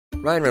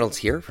Ryan Reynolds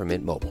here from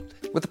Mint Mobile.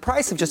 With the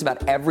price of just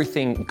about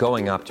everything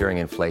going up during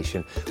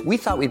inflation, we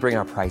thought we'd bring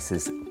our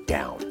prices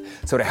down.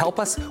 So to help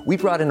us, we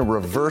brought in a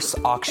reverse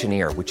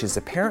auctioneer, which is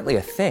apparently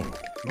a thing.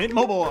 Mint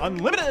Mobile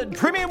Unlimited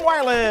Premium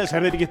Wireless.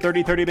 How to get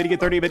 30, 30, bit to get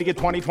 30, bit to get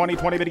 20, 20,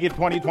 20, bit to get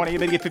 20, 20,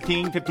 bit to get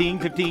 15, 15,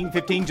 15,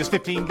 15, just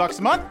 $15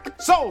 a month?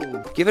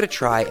 Sold! Give it a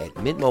try at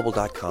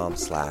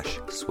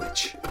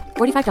mintmobile.com/switch.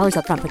 $45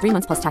 up front for 3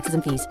 months plus taxes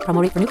and fees.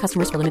 Promo rate for new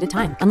customers for limited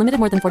time. Unlimited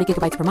more than 40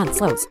 gigabytes per month.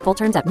 Slows full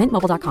terms at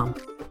mintmobile.com.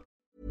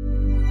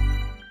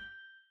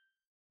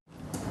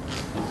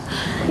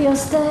 You'll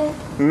stay?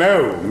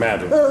 No,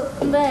 madam.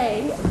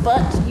 May,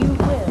 but you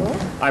will.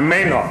 I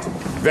may not.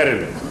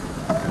 Verily.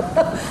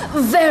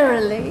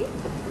 Verily?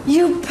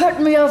 You put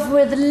me off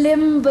with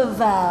limber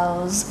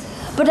vows.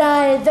 But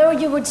I, though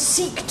you would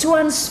seek to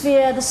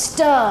unsphere the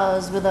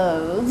stars with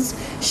oaths,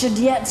 should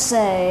yet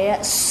say,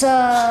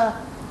 Sir,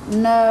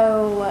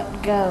 no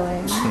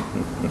going.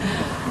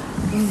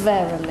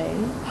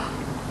 Verily.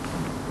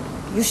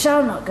 You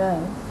shall not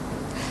go.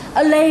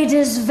 A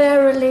lady's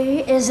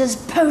verily is as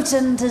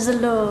potent as a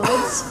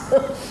lord's.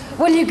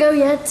 Will you go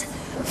yet?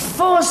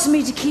 Force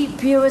me to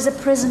keep you as a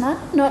prisoner,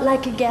 not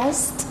like a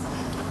guest.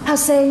 How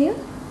say you?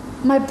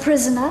 My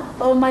prisoner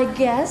or my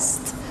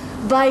guest?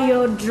 By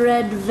your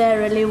dread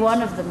verily,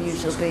 one of them you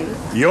shall be.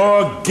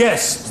 Your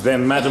guest,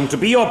 then, madam. To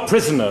be your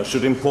prisoner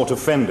should import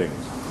offending,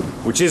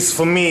 which is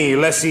for me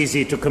less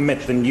easy to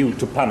commit than you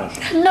to punish.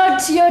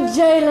 Not your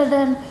jailer,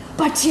 then,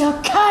 but your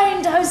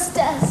kind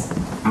hostess.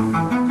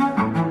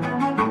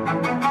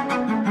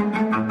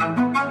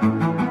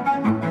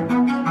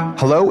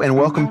 Hello and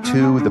welcome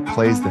to The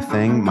Play's the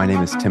Thing. My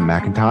name is Tim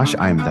McIntosh.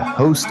 I am the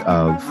host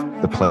of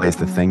The Play's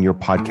the Thing, your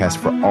podcast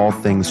for all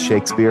things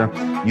Shakespeare.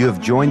 You have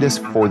joined us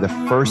for the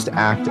first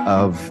act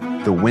of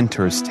The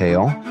Winter's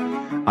Tale.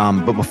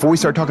 But before we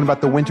start talking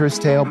about The Winter's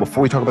Tale,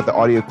 before we talk about the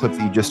audio clip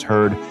that you just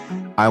heard,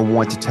 I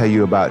want to tell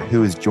you about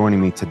who is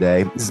joining me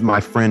today. This is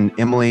my friend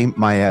Emily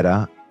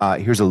Maeda.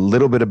 Here's a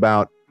little bit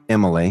about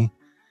Emily.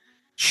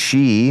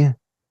 She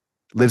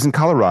lives in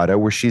Colorado,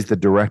 where she's the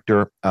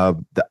director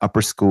of the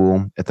upper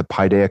school at the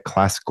Paideia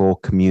Classical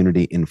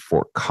Community in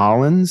Fort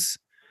Collins,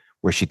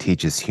 where she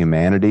teaches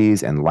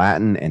humanities and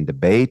Latin and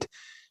debate.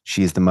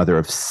 She is the mother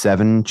of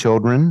 7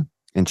 children,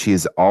 and she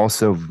is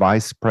also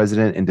vice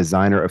president and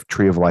designer of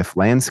Tree of Life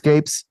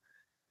Landscapes,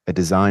 a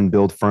design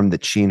build firm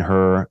that she and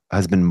her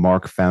husband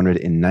Mark founded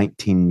in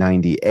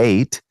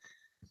 1998.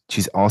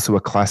 She's also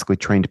a classically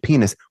trained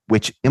pianist,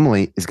 which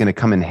Emily is going to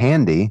come in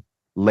handy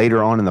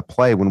later on in the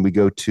play when we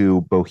go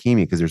to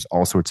Bohemia, because there's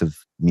all sorts of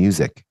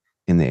music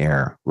in the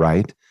air,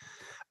 right?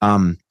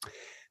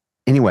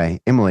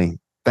 Anyway, Emily,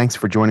 thanks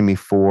for joining me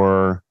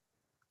for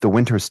The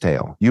Winter's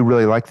Tale. You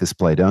really like this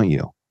play, don't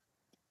you?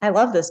 I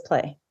love this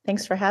play.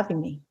 Thanks for having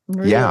me. I'm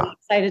really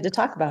excited to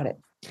talk about it.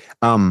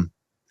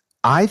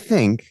 I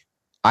think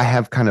I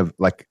have kind of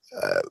like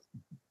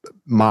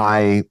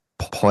my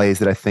plays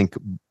that I think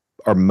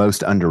are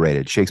most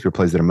underrated, Shakespeare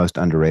plays that are most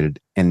underrated,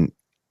 and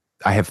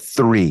I have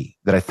 3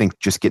 that I think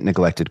just get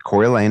neglected.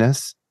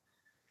 Coriolanus,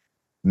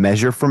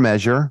 Measure for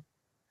Measure,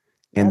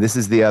 and this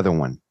is the other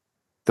one,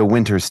 The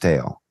Winter's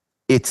Tale.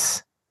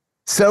 It's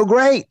so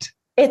great.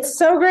 It's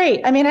so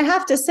great. I mean, I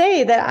have to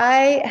say that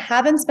I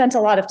haven't spent a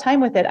lot of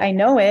time with it. I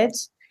know it,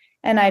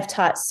 and I've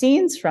taught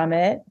scenes from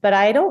it, but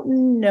I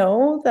don't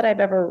know that I've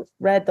ever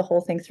read the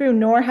whole thing through,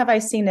 nor had I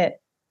seen it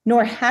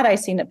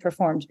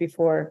performed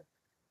before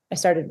I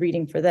started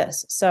reading for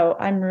this. So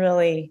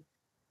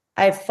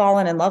I've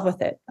fallen in love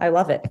with it. I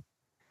love it.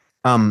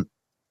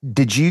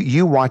 Did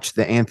you watch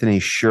the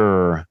Anthony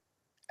Sher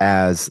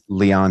as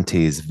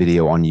Leontes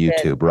video on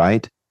YouTube,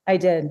 right? I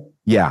did.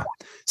 Yeah.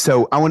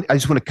 So I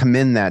just want to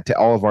commend that to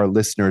all of our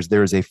listeners.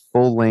 There is a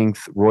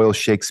full-length Royal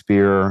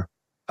Shakespeare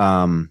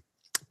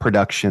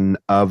production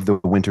of The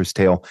Winter's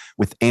Tale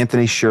with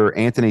Anthony Sher.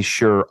 Anthony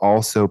Sher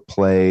also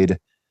played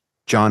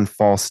John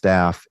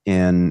Falstaff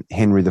in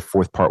Henry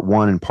IV Part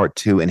 1 and Part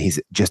 2, and he's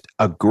just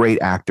a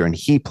great actor, and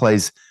he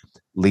plays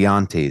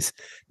Leontes.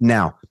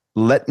 Now,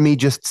 let me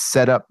just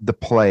set up the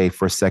play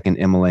for a second,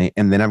 Emily,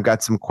 and then I've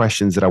got some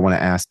questions that I want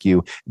to ask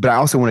you, but I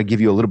also want to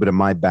give you a little bit of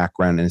my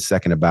background in a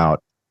second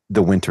about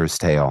The Winter's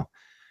Tale.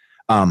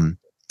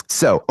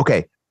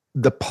 Okay,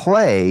 the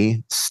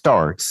play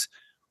starts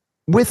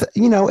with,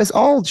 as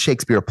all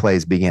Shakespeare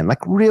plays begin, like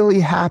really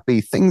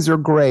happy, things are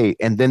great,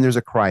 and then there's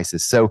a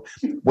crisis. So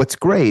what's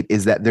great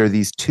is that there are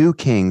these 2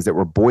 kings that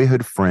were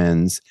boyhood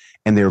friends,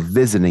 and they're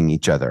visiting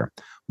each other.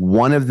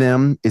 One of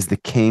them is the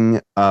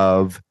king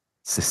of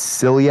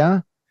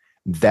Sicilia.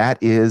 That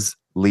is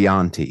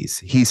Leontes.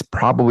 He's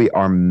probably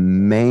our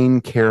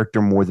main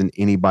character more than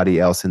anybody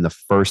else in the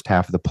first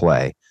half of the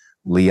play.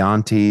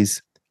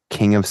 Leontes,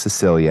 king of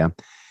Sicilia.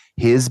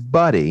 His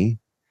buddy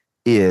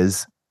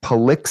is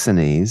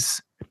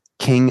Polixenes,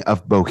 king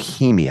of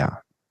Bohemia.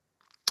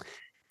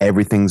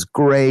 Everything's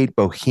great.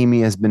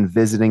 Bohemia has been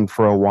visiting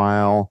for a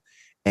while,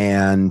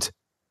 and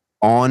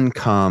on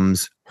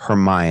comes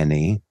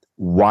Hermione,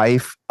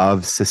 wife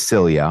of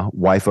Cecilia,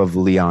 wife of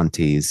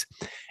Leontes,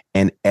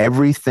 and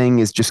everything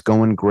is just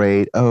going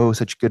great. Oh,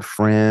 such good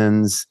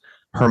friends.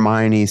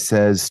 Hermione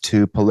says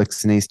to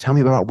Polixenes, tell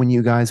me about when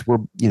you guys were,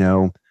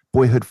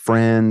 boyhood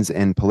friends,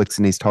 and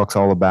Polixenes talks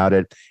all about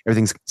it.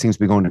 Everything seems to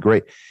be going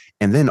great.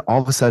 And then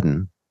all of a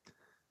sudden,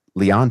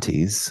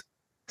 Leontes,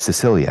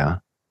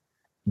 Cecilia,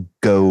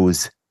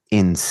 goes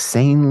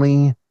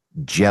insanely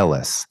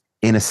jealous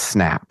in a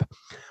snap.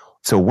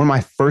 So one of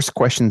my first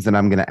questions that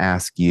I'm going to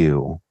ask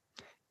you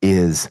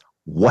is,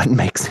 what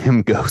makes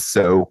him go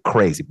so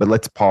crazy? But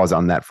let's pause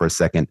on that for a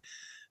second.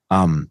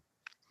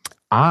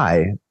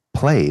 I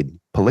played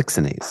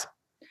Polixenes.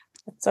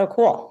 That's so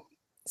cool.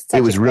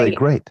 It was really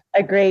great.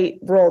 A great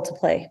role to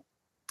play.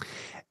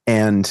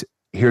 And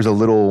here's a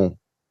little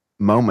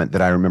moment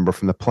that I remember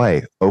from the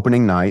play.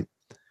 Opening night,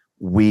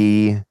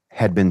 we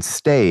had been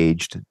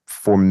staged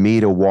for me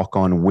to walk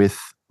on with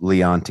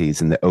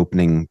Leontes in the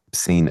opening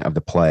scene of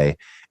the play.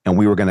 And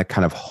we were going to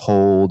kind of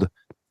hold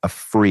a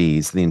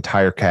freeze, the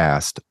entire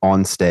cast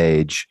on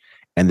stage.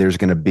 And there's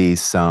going to be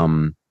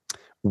some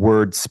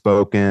words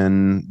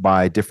spoken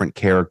by different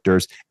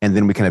characters. And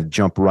then we kind of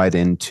jump right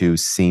into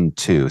scene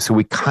 2. So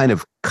we kind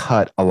of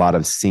cut a lot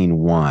of scene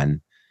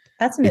 1.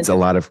 It's a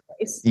lot of,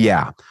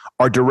 yeah.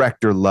 Our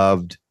director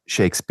loved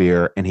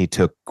Shakespeare and he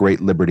took great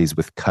liberties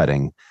with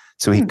cutting.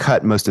 So he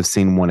cut most of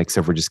scene 1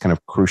 except for just kind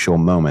of crucial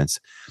moments.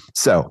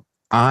 So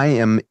I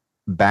am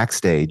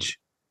backstage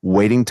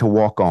waiting to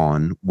walk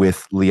on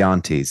with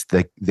Leontes.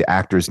 The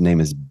actor's name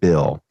is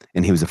Bill,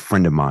 and he was a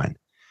friend of mine.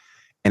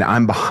 And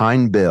I'm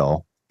behind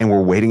Bill, and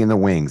we're waiting in the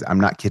wings. I'm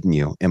not kidding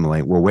you,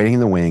 Emily. We're waiting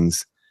in the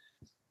wings.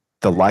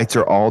 The lights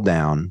are all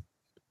down.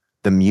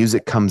 The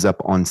music comes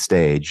up on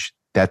stage.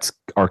 That's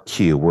our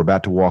cue. We're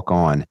about to walk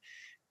on.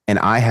 And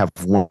I have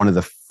one of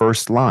the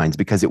first lines,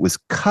 because it was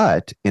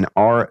cut in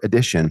our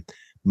edition.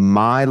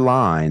 My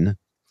line,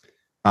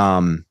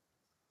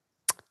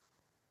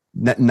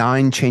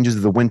 9 changes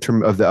of the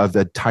winter of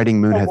the tiding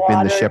moon hath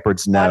been the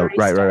shepherd's note.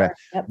 Right.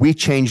 Yep. We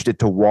changed it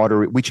to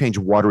watery. We changed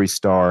watery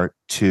star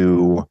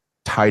to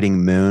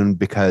tiding moon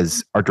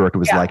because our director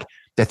was like,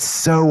 that's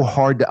so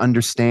hard to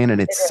understand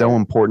and it's so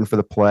important for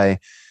the play.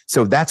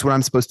 So that's what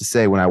I'm supposed to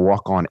say when I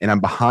walk on, and I'm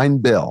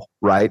behind Bill,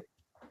 right?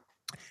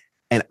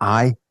 And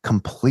I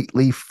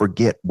completely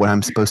forget what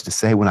I'm supposed to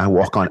say when I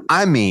walk on.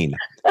 I mean,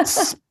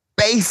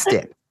 spaced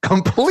it.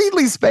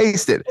 Completely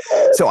spaced it.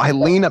 So I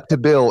lean up to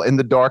Bill in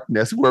the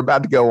darkness. We're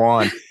about to go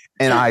on.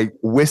 And I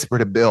whisper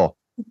to Bill,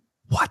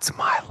 what's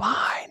my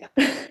line?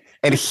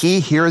 And he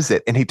hears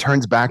it and he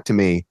turns back to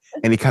me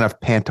and he kind of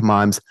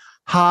pantomimes,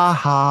 ha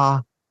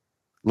ha.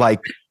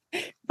 Like,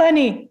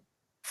 funny,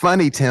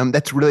 Tim.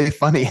 That's really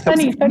funny.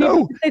 Funny.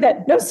 No. Say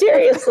that. No,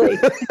 seriously.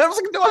 I was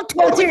like, no, I've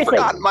totally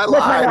forgotten my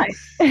line.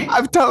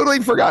 I've totally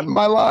forgotten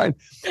my line.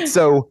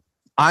 So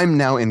I'm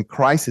now in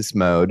crisis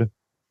mode.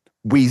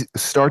 We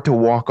start to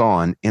walk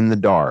on in the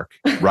dark,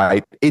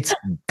 right? It's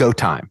go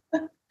time.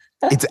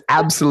 It's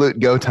absolute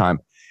go time.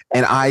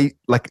 And I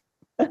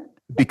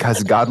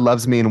because God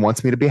loves me and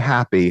wants me to be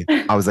happy,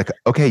 I was like,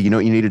 okay, you know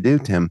what you need to do,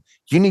 Tim?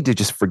 You need to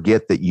just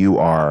forget that you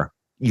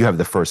have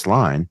the first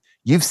line.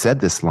 You've said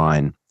this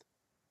line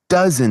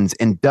dozens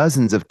and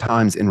dozens of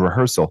times in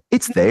rehearsal.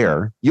 It's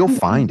there. You'll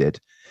find it.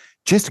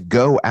 Just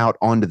go out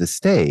onto the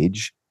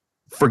stage.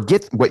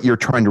 Forget what you're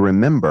trying to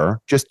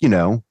remember. Just,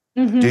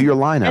 do your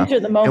lineup.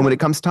 Enter the moment. And when it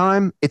comes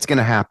time, it's going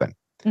to happen.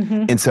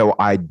 And so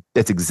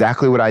that's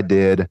exactly what I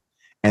did.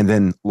 And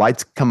then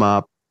lights come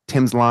up.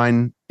 Tim's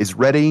line is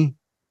ready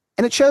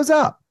and it shows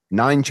up.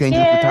 9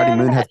 changes of the tiding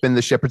moon hath been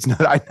the shepherd's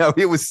note. I know,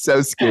 it was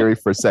so scary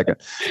for a second.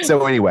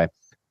 So anyway.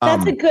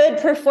 That's a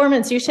good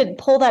performance. You should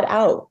pull that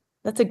out.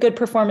 That's a good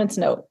performance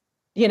note,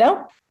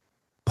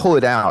 Pull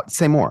it out.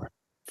 Say more.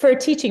 For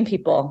teaching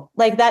people,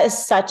 that is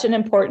such an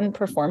important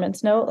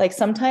performance note.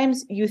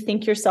 Sometimes you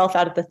think yourself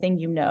out of the thing,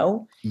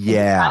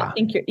 Yeah.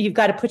 You've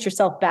got to put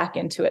yourself back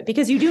into it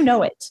because you do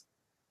know it.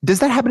 Does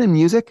that happen in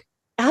music?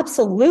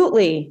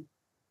 Absolutely.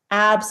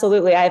 I've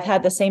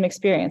had the same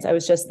experience. I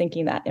was just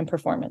thinking that in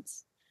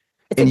performance.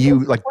 And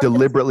you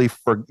deliberately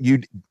you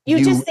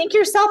just think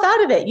yourself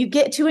out of it. You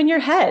get to in your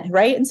head,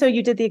 right? And so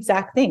you did the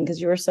exact thing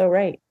because you were so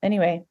right.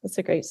 Anyway, that's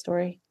a great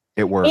story.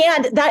 It worked.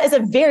 And that is a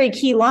very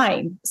key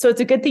line. So it's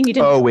a good thing you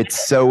didn't. Oh,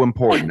 it's so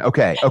important.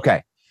 Okay.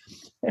 I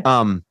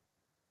want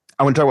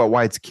to talk about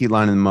why it's a key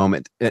line in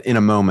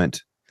a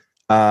moment.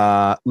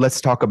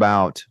 Let's talk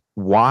about,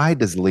 why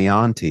does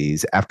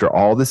Leontes, after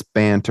all this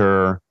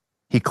banter,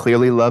 he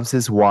clearly loves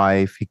his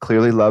wife. He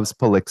clearly loves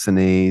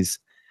Polixenes.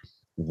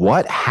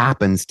 What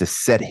happens to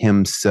set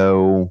him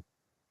so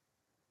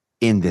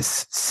in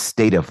this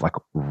state of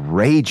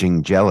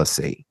raging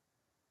jealousy?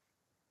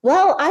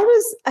 Well,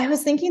 I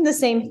was thinking the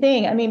same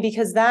thing. I mean,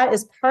 because that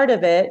is part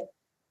of it.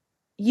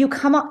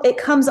 It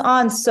comes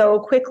on so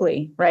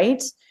quickly,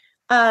 right?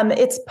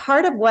 It's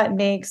part of what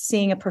makes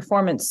seeing a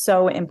performance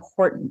so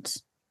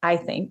important, I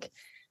think,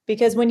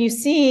 because when you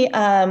see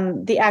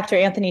the actor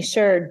Anthony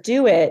Sher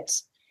do it,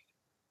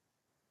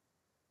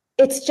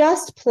 it's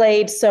just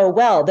played so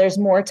well. There's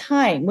more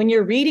time. When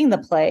you're reading the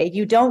play,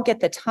 you don't get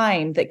the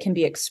time that can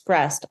be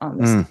expressed on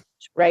the stage.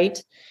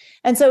 right?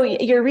 And so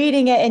you're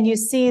reading it and you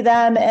see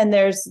them, and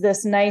there's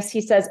this nice,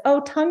 he says,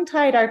 "Oh,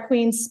 tongue-tied our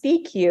queen,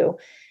 speak you."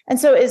 And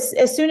so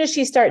as soon as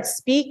she starts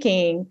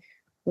speaking,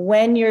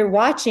 when you're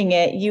watching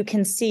it, you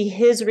can see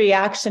his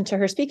reaction to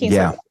her speaking.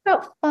 Yeah. So it's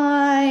about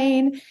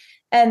fine.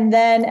 And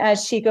then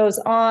as she goes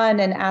on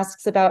and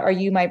asks about, "Are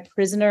you my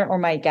prisoner or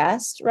my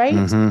guest?" Right?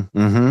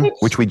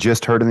 Which we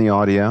just heard in the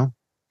audio.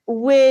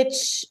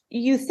 Which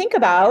you think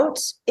about,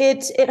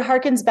 it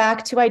harkens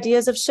back to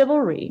ideas of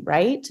chivalry,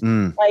 right?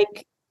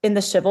 Like in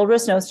the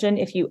chivalrous notion,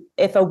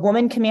 if a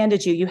woman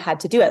commanded you, you had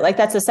to do it. Like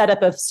that's a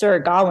setup of Sir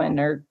Gawain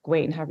or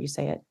Gawain, however you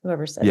say it,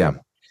 whoever said it.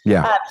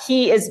 Yeah.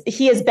 He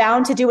is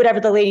bound to do whatever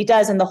the lady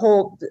does, and the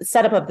whole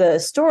setup of the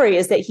story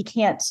is that he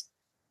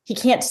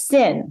can't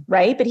sin,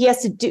 right? But he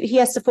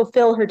has to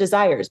fulfill her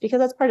desires because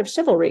that's part of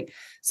chivalry.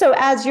 So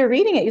as you're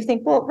reading it, you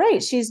think, well,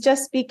 right, she's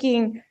just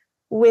speaking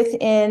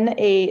within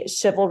a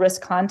chivalrous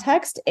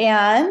context,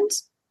 and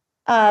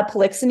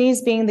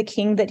Polixenes, being the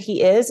king that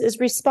he is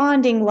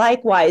responding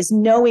likewise,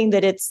 knowing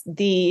that it's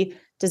the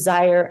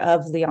desire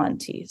of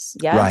Leontes.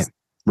 Yes,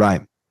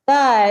 right.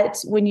 But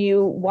when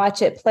you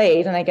watch it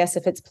played, and I guess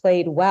if it's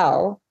played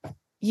well,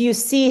 you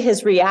see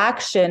his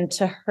reaction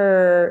to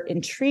her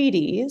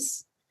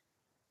entreaties,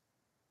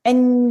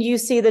 and you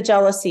see the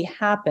jealousy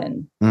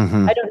happen.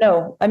 I don't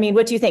know. I mean,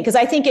 what do you think? Because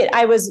I think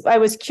I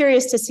was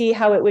curious to see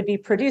how it would be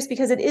produced,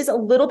 because it is a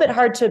little bit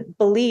hard to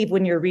believe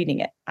when you're reading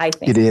it. I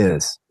think it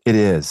is.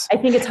 I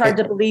think it's hard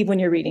to believe when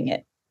you're reading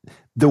it.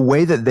 The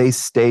way that they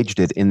staged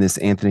it in this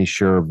Anthony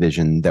Sher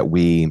vision that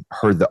we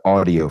heard the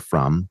audio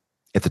from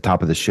at the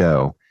top of the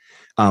show,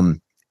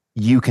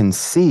 you can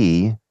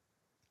see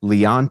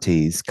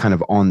Leontes kind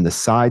of on the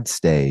side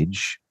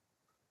stage,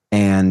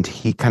 and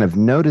he kind of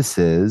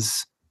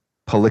notices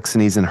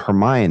Polixenes and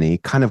Hermione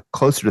kind of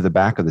closer to the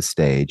back of the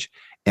stage,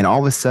 and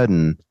all of a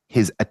sudden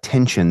his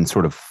attention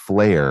sort of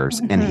flares,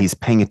 and he's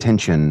paying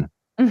attention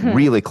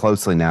really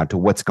closely now to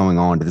what's going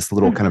on, to this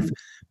little kind of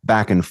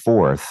back and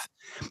forth.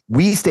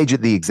 We stage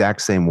it the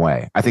exact same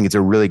way. I think it's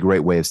a really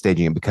great way of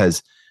staging it,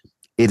 because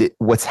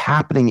what's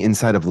happening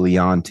inside of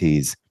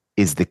Leontes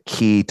is the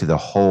key to the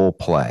whole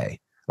play.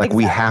 Like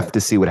we have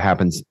to see what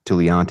happens to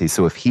Leontes.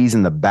 So if he's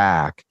in the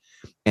back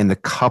and the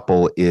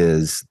couple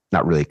is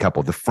not really a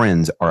couple, the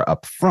friends are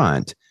up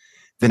front,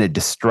 then it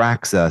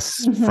distracts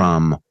us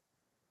from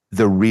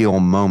the real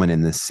moment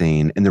in this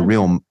scene and the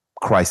real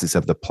crisis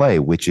of the play,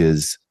 which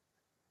is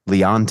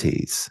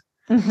Leontes.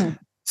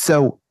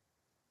 So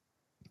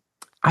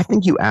I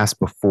think you asked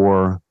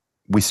before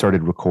we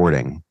started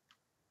recording,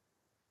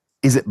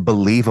 is it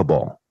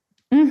believable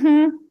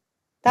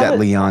that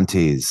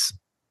Leontes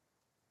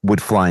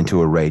would fly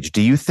into a rage?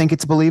 Do you think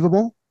it's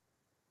believable?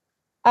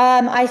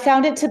 I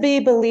found it to be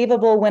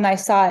believable when I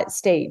saw it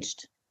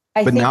staged.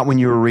 But not when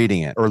you were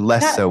reading it, or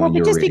less so when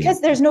you were reading it. Just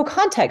because there's no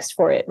context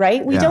for it,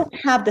 right? We don't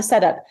have the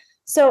setup.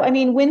 So, I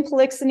mean, when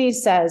Polixenes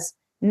says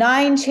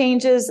 9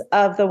 changes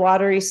of the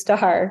watery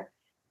star,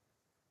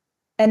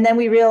 and then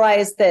we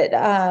realize that,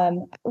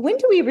 when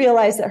do we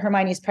realize that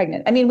Hermione's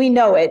pregnant? I mean, we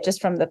know it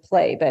just from the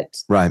play,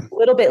 but a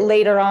little bit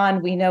later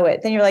on, we know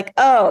it. Then you're like,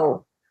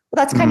 oh,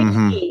 well, that's kind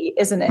of key,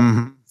 isn't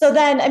it? So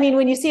then, I mean,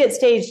 when you see it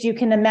staged, you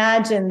can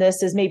imagine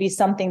this is maybe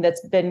something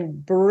that's been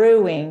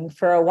brewing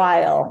for a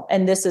while,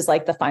 and this is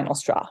like the final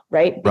straw,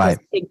 right? Because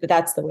I think that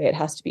that's the way it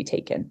has to be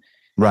taken.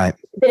 Right.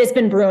 That it's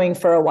been brewing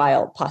for a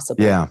while,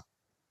 possibly. Yeah.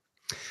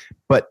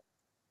 But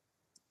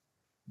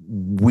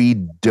we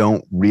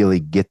don't really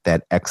get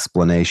that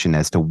explanation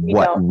as to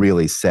what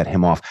really set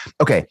him off.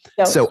 Okay.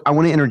 So I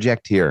want to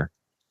interject here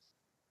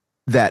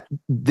that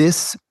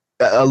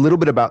a little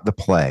bit about the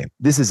play.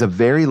 This is a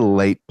very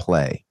late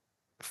play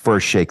for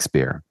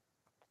Shakespeare.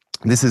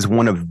 This is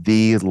one of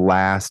the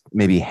last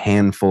maybe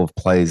handful of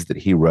plays that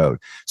he wrote.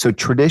 So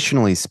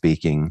traditionally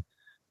speaking,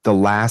 the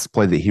last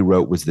play that he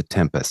wrote was The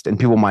Tempest, and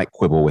people might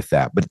quibble with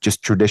that, but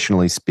just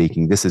traditionally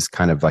speaking, this is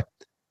kind of like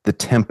The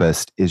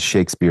Tempest is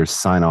Shakespeare's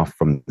sign off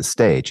from the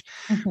stage.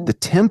 The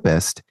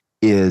Tempest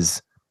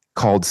is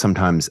called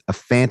sometimes a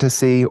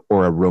fantasy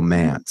or a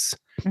romance.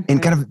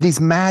 And kind of these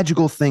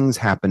magical things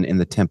happen in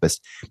The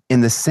Tempest.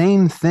 And the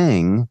same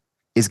thing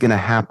is going to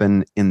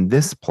happen in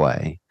this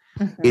play.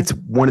 It's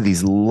one of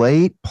these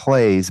late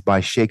plays by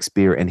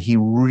Shakespeare, and he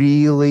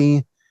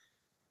really,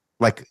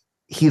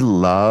 he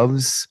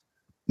loves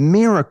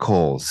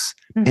miracles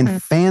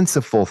and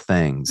fanciful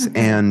things,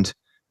 and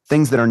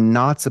things that are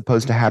not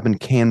supposed to happen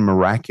can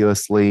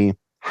miraculously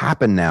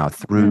happen now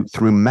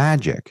through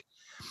magic.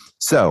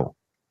 So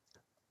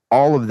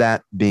all of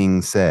that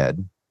being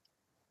said,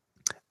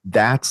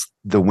 that's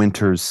the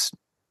Winter's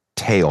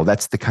Tale.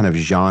 That's the kind of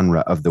genre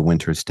of the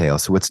Winter's Tale.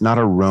 So it's not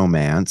a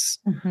romance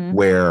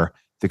where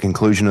the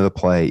conclusion of the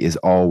play is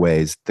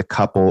always the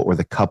couple or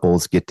the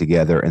couples get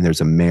together and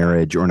there's a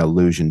marriage or an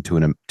allusion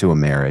to a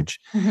marriage.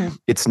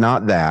 It's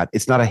not that.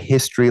 It's not a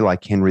history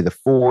like Henry IV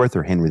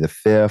or Henry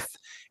V.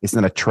 It's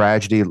not a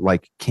tragedy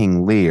like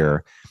King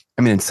Lear.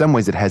 I mean, in some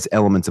ways it has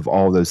elements of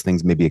all those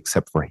things, maybe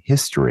except for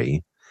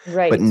history.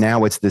 Right. But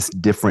now it's this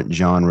different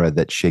genre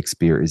that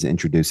Shakespeare is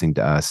introducing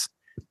to us.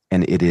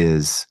 And it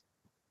is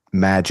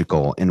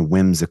magical and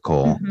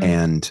whimsical,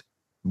 and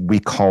we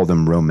call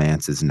them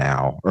romances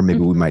now, or maybe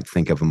we might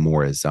think of them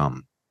more as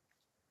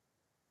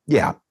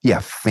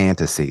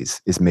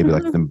fantasies is maybe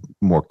like the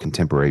more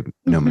contemporary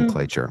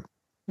nomenclature.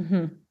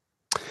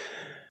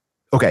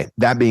 Okay,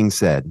 that being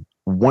said,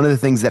 one of the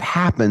things that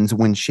happens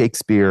when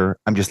Shakespeare,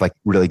 I'm just like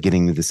really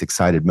getting into this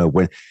excited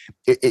mode,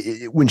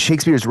 when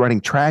Shakespeare is writing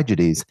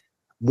tragedies,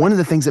 one of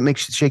the things that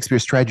makes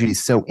Shakespeare's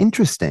tragedies so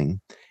interesting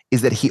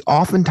is that he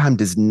oftentimes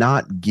does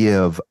not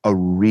give a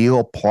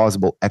real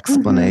plausible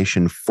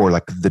explanation for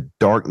like the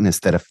darkness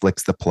that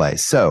afflicts the play.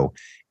 So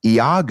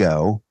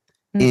Iago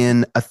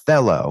in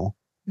Othello,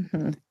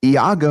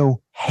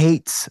 Iago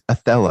hates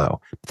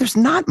Othello, but there's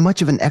not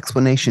much of an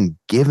explanation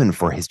given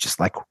for his just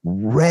like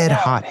red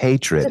hot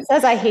hatred. It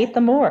says, I hate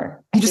the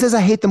Moor. He just says, I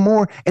hate the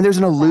Moor. And there's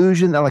an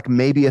illusion that like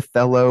maybe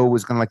Othello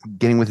was going to like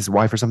getting with his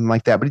wife or something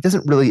like that, but he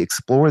doesn't really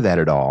explore that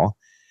at all.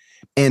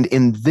 And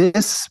in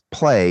this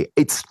play,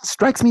 it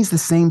strikes me as the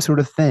same sort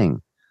of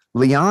thing.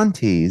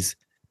 Leontes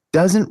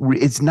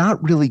it's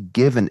not really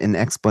given an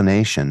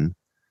explanation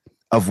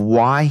of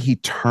why he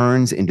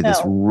turns into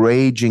this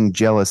raging,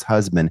 jealous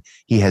husband.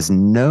 He has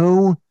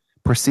no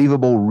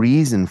perceivable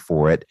reason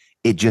for it.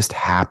 It just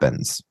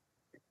happens.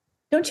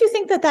 Don't you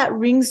think that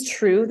rings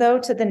true, though,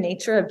 to the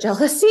nature of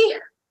jealousy?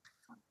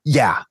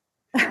 Yeah.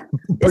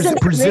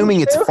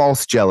 Presuming it's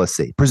false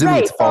jealousy.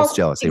 Presuming it's false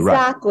jealousy.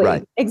 Exactly.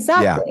 Right.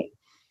 Exactly. Yeah.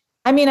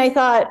 I mean, I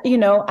thought,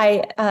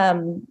 I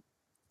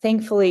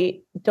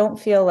thankfully don't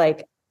feel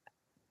like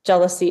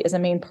jealousy is a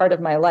main part of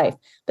my life.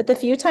 But the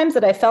few times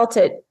that I felt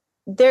it,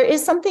 there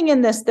is something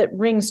in this that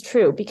rings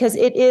true, because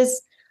it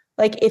is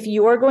like, if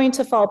you're going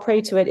to fall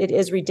prey to it, it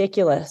is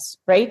ridiculous,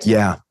 right?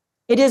 Yeah.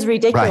 It is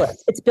ridiculous. Right.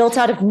 It's built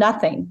out of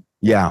nothing.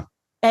 Yeah.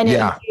 And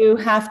you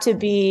have to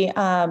be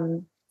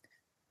humble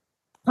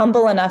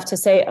enough to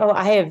say, oh,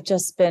 I have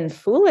just been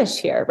foolish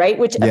here, right?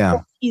 Which of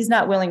course, he's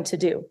not willing to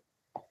do.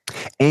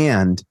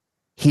 And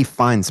he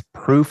finds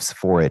proofs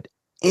for it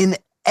in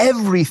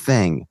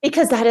everything.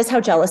 Because that is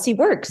how jealousy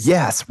works.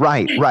 Yes,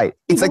 right.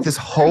 It's like this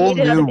whole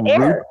new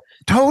root.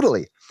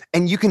 Totally.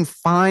 And you can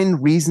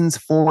find reasons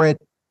for it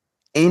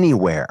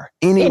anywhere.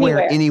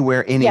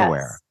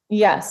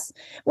 Yes.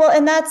 Well,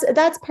 and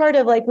that's part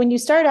of like, when you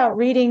start out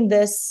reading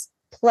this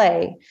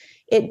play,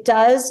 it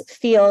does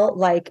feel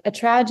like a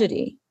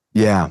tragedy.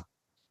 Yeah.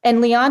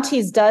 And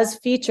Leontes does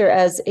feature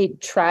as a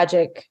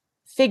tragic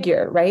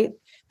figure, right?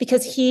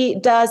 Because he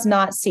does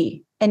not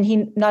see. And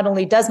he not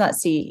only does not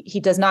see,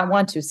 he does not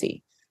want to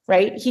see,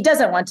 right? He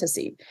doesn't want to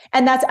see.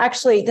 And that's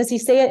actually, does he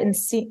say it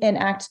in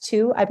Act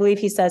 2? I believe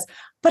he says,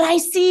 but I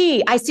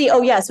see.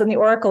 Oh, yes, when the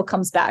oracle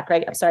comes back,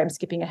 right? I'm sorry, I'm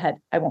skipping ahead.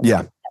 I won't.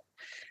 Yeah.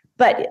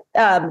 But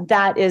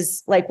that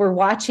is like, we're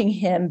watching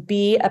him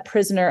be a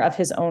prisoner of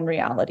his own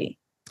reality.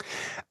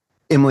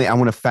 Emily, I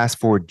want to fast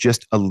forward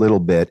just a little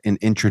bit and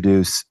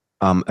introduce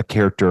a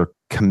character,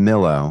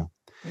 Camillo.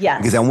 Yes.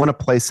 Because I want to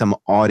play some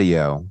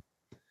audio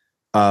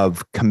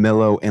of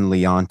Camillo and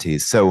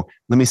Leontes. So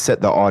let me set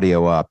the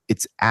audio up.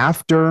 It's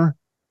after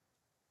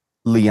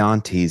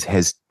Leontes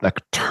has like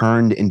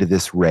turned into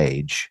this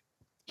rage.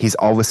 He's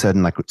all of a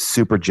sudden like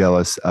super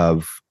jealous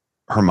of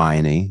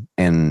Hermione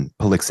and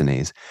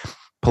Polixenes.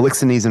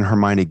 Polixenes and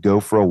Hermione go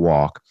for a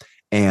walk,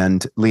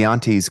 and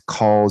Leontes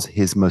calls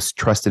his most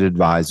trusted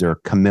advisor,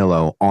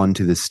 Camillo,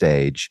 onto the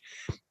stage.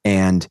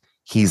 And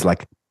he's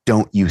like,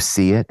 don't you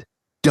see it?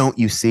 Don't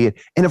you see it?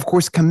 And of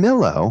course,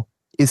 Camillo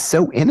is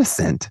so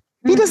innocent.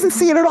 He doesn't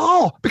see it at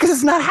all because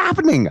it's not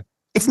happening.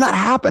 It's not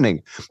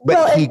happening.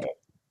 But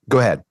go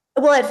ahead.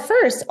 Well, at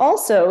first,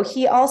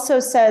 he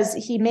also says,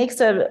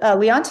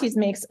 Leontes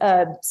makes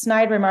a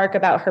snide remark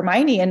about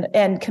Hermione,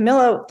 and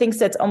Camillo thinks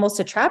it's almost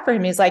a trap for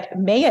him. He's like,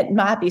 may it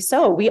not be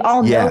so. We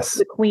all know who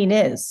the queen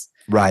is.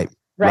 Right.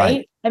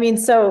 I mean,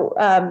 so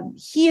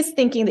he is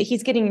thinking that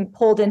he's getting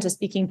pulled into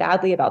speaking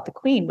badly about the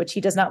queen, which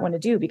he does not want to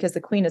do because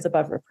the queen is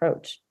above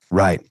reproach.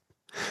 Right.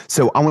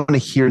 So I want to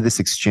hear this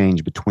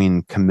exchange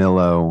between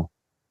Camillo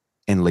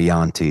and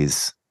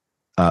Leontes.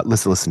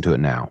 Let's listen to it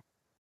now.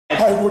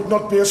 I would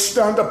not be a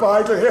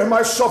stand-by to hear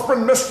my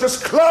sovereign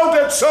mistress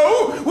clouded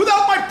so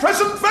without my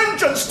present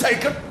vengeance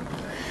taken.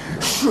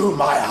 Through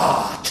my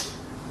heart,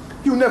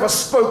 you never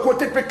spoke what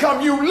did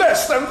become you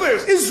less than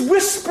this. Is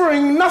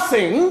whispering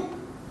nothing?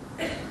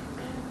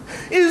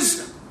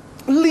 Is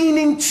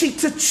leaning cheek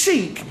to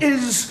cheek?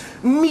 Is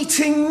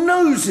meeting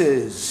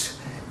noses?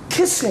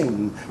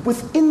 Kissing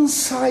with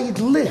inside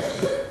lip?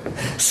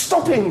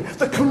 Stopping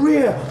the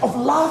career of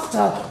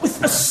laughter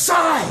with a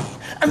sigh?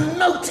 A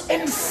note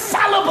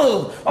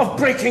infallible of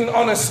breaking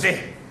honesty?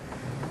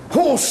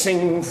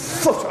 Horsing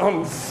foot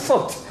on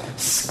foot,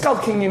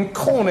 skulking in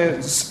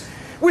corners,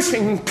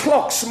 wishing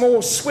clocks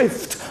more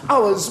swift,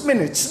 hours,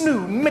 minutes,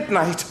 noon,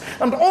 midnight,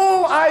 and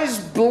all eyes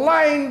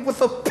blind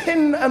with a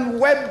pin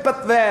and web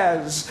but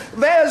theirs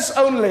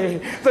only,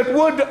 that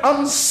would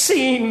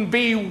unseen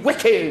be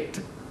wicked.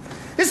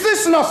 Is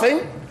this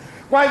nothing?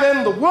 why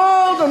then the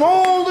world and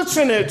all that's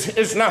in it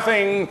is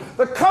nothing.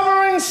 The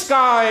covering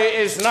sky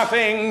is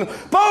nothing.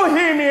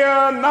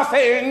 Bohemia,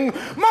 nothing.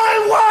 My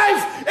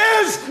wife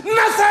is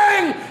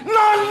nothing.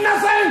 No,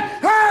 nothing.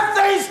 Have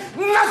these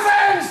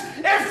nothings.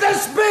 If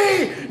this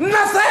be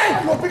nothing.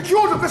 I will be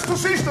cured of this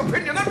deceased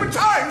opinion every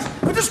time.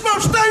 It is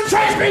most dangerous.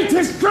 Change me,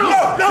 'tis true.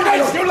 No,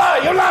 you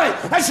lie.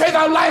 I say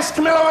thou liest,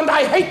 Camillo, and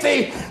I hate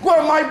thee.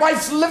 Were my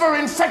wife's liver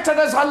infected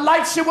as her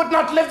life, she would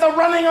not live the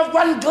running of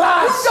one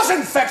glass. Who does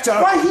infect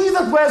her? Why, he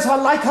that wears her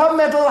like her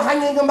medal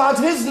hanging about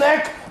his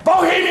neck.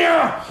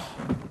 Bohemia!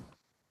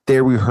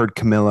 There we heard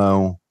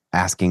Camillo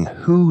asking,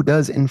 who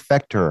does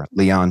infect her,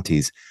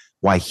 Leontes?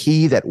 Why,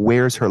 he that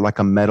wears her like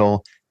a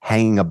medal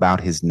hanging about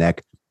his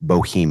neck,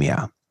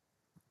 Bohemia.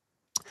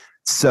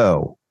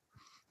 So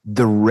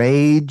the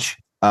rage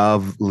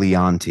of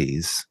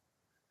Leontes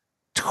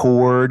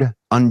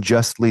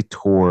unjustly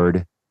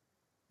toward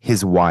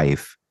his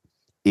wife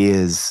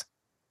is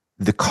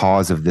the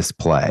cause of this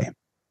play,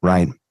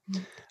 right?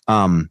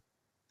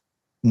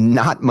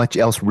 Not much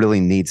else really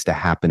needs to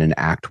happen in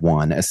Act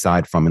 1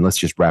 aside from, and let's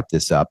just wrap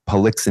this up,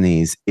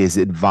 Polixenes is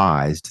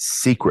advised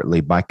secretly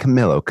by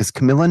Camillo, because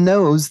Camilla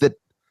knows that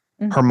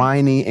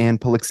Hermione and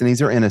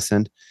Polixenes are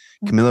innocent.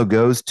 Camillo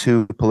goes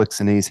to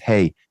Polixenes,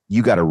 hey,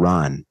 you got to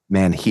run,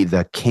 man.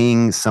 The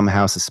king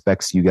somehow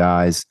suspects you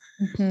guys.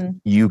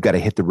 You got to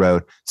hit the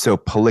road. So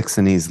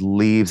Polixenes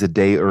leaves a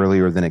day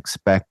earlier than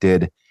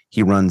expected.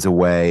 He runs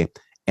away.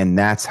 And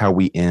that's how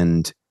we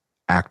end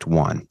Act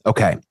 1.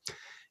 Okay.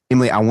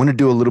 Emily, I want to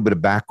do a little bit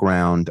of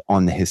background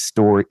on the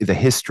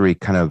history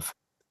kind of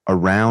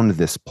around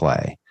this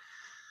play.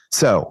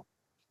 So,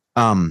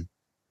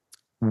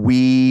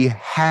 we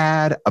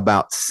had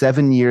about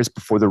 7 years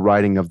before the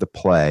writing of the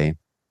play,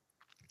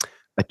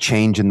 a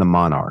change in the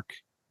monarch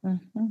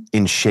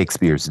in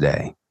Shakespeare's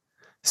day.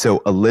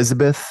 So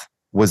Elizabeth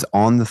was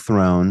on the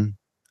throne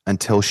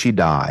until she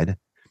died.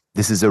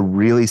 This is a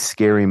really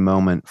scary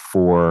moment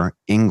for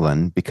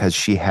England because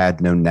she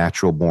had no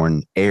natural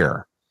born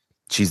heir.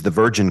 She's the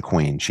Virgin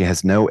Queen. She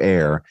has no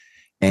heir.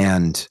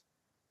 And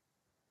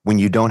when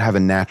you don't have a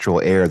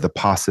natural heir, the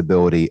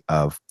possibility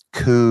of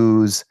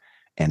coups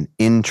and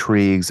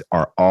intrigues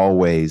are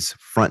always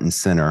front and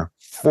center.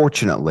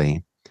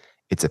 Fortunately,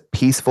 it's a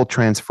peaceful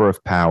transfer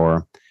of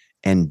power,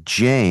 and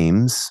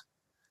James,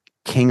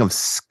 King of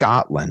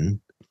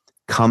Scotland,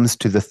 comes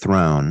to the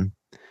throne.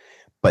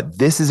 But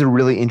this is a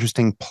really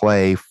interesting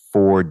play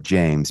for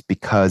James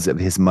because of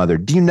his mother.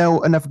 Do you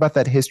know enough about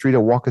that history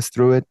to walk us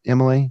through it,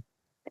 Emily?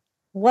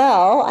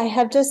 Well, I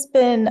have just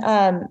been,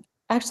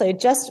 actually, I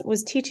just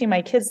was teaching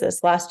my kids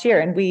this last year,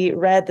 and we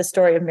read the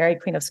story of Mary,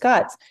 Queen of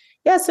Scots.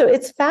 Yeah, so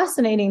it's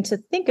fascinating to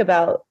think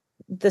about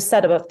the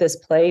setup of this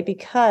play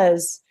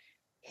because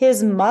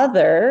his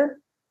mother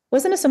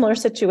was in a similar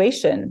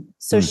situation.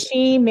 So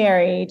she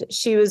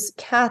was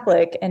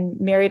Catholic and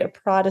married a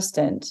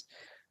Protestant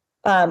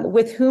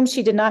with whom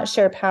she did not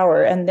share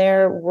power. And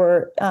there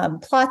were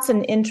plots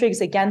and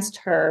intrigues against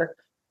her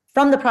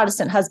from the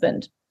Protestant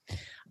husband.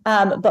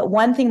 But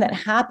one thing that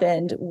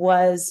happened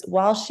was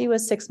while she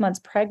was 6 months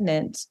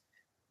pregnant,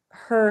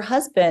 her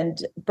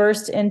husband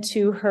burst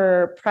into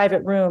her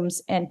private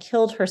rooms and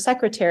killed her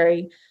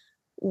secretary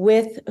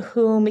with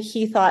whom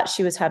he thought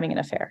she was having an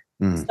affair.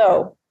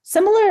 So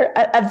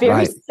a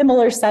very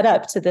similar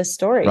setup to this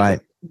story. Right.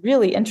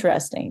 Really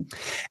interesting.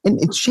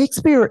 And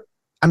Shakespeare,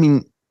 I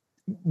mean,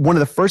 one of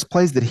the first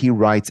plays that he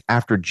writes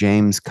after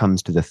James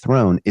comes to the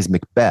throne is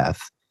Macbeth.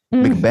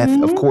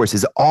 Macbeth, of course,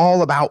 is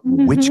all about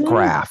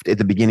witchcraft at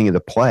the beginning of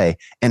the play.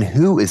 And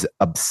who is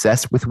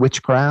obsessed with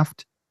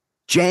witchcraft?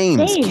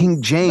 James.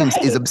 King James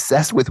is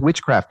obsessed with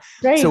witchcraft.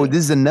 So this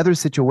is another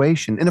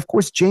situation. And of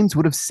course, James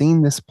would have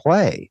seen this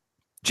play.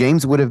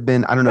 James would have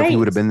been, I don't know if he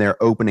would have been there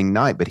opening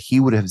night, but he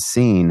would have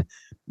seen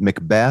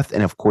Macbeth.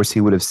 And of course, he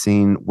would have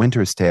seen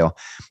Winter's Tale.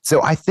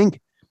 So I think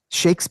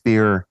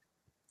Shakespeare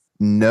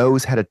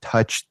knows how to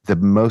touch the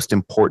most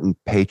important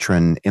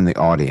patron in the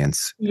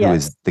audience, who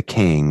is the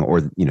king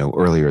or,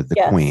 earlier the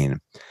queen.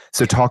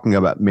 So talking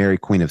about Mary,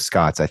 Queen of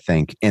Scots, I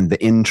think, and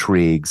the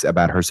intrigues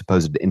about her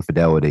supposed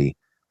infidelity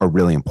are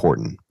really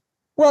important.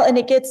 Well, and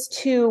it gets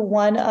to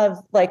one of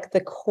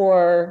the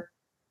core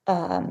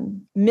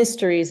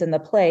mysteries in the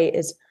play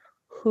is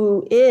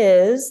who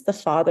is the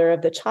father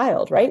of the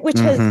child, right? Which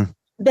has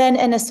been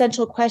an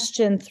essential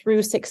question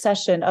through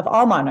succession of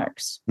all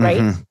monarchs,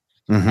 right?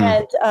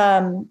 And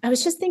I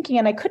was just thinking,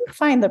 and I couldn't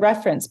find the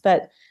reference,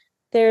 but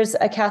there's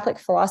a Catholic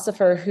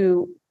philosopher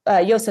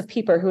Joseph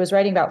Pieper, who was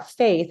writing about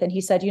faith. And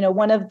he said,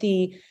 one of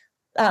the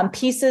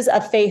pieces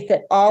of faith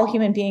that all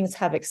human beings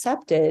have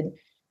accepted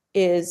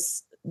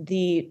is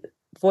the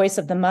voice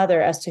of the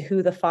mother as to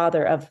who the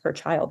father of her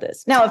child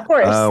is. Now, of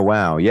course. Oh,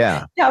 wow.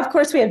 Yeah. Now, of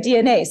course, we have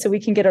DNA, so we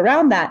can get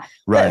around that.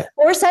 Right.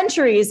 But for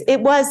centuries,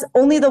 it was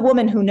only the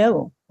woman who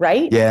knew,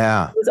 right?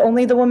 Yeah. It was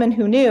only the woman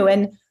who knew.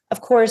 And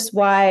of course,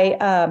 why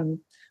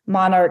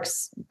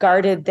monarchs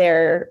guarded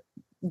their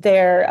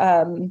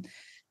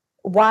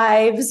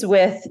wives,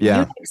 with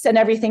eunuchs and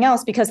everything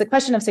else, because the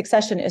question of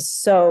succession is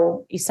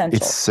so essential.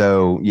 It's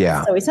so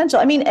essential.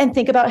 I mean, and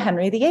think about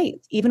Henry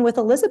VIII, even with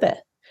Elizabeth.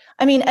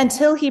 I mean,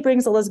 until he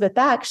brings Elizabeth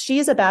back,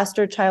 she's a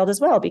bastard child as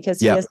well, because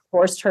he has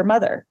forced her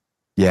mother.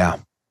 Yeah.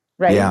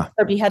 Right. Yeah.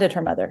 Or beheaded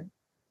her mother.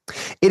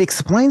 It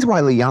explains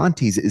why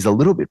Leontes is a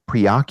little bit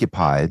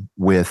preoccupied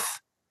with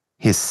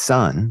his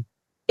son.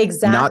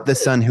 Exactly. Not the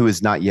son who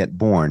is not yet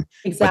born,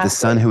 but the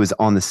son who is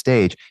on the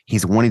stage.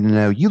 He's wanting to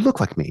know, you look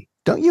like me,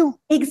 don't you?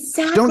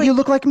 Exactly. Don't you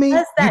look like me?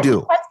 You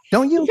do.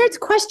 Don't you? He starts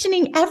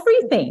questioning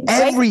everything.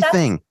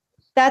 Everything. Right?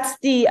 That's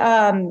the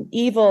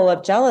evil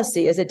of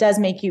jealousy, is it does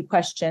make you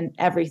question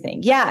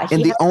everything. Yeah.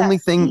 And the only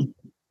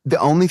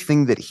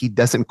thing that he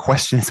doesn't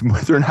question is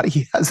whether or not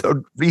he has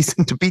a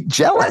reason to be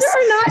jealous. Whether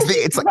or not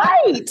it's like,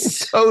 right.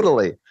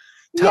 Totally.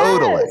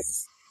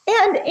 Yes.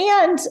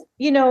 And,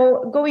 you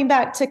know, going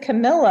back to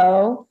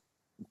Camillo,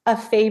 a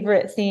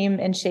favorite theme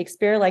in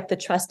Shakespeare, like the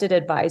trusted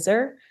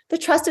advisor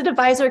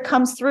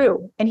comes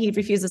through and he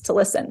refuses to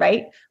listen,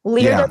 right?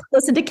 Lear doesn't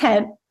listen to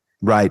Kent.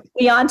 Right.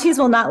 Leontes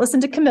will not listen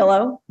to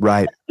Camillo.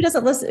 Right. He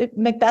doesn't listen.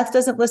 Macbeth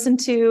doesn't listen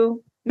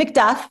to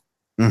Macduff.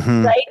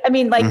 Mm-hmm. Right. I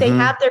mean, like they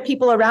have their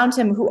people around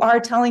him who are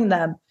telling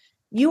them,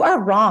 you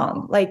are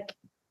wrong. Like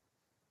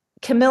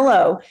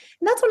Camillo.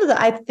 And that's one of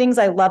the things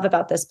I love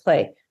about this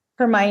play.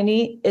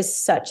 Hermione is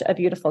such a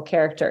beautiful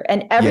character.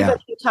 And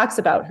everybody who talks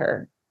about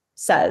her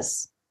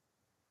says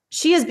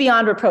she is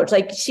beyond reproach.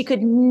 Like she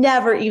could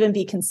never even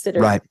be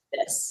considered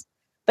this.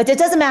 But it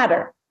doesn't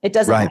matter. It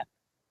doesn't matter.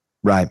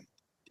 Right.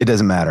 It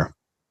doesn't matter.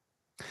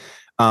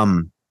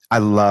 I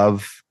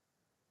love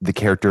the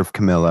character of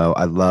Camillo.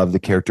 I love the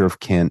character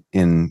of Kent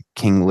in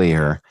King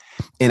Lear.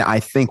 And I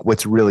think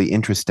what's really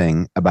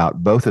interesting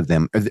about both of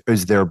them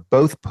is they're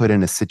both put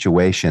in a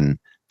situation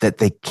that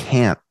they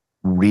can't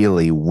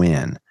really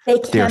win.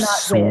 They're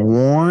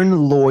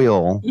sworn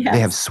loyal. Yes. They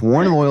have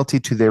sworn loyalty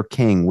to their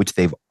king, which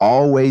they've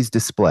always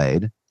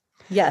displayed.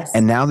 Yes.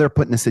 And now they're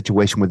put in a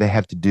situation where they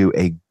have to do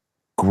a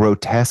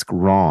grotesque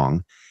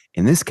wrong.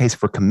 In this case,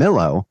 for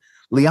Camillo,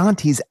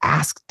 Leontes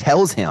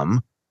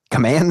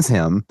commands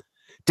him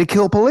to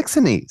kill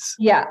Polixenes.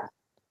 Yeah.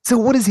 So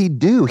what does he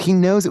do? He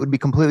knows it would be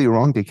completely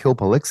wrong to kill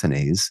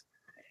Polixenes.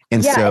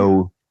 And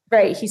so...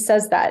 Right. He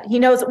says that. He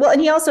knows, well,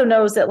 and he also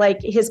knows that like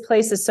his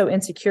place is so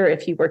insecure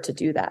if he were to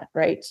do that,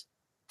 right?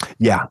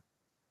 Yeah.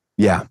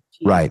 Yeah.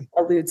 He right.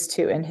 alludes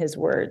to in his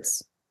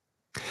words.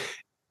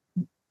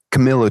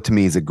 Camillo to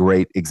me is a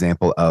great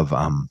example of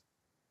kind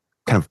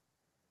of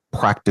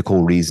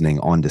practical reasoning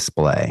on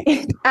display.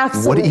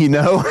 Absolutely. What do you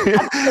know?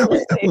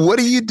 Absolutely. What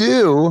do you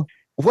do?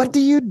 What do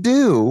you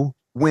do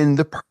when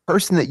the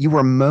person that you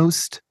are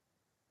most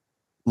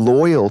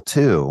loyal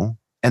to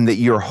and that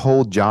your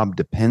whole job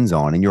depends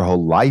on and your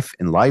whole life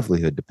and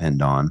livelihood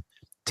depend on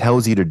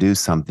tells you to do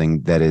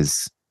something that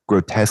is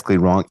grotesquely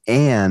wrong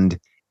and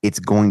it's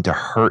going to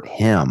hurt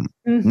him,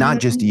 not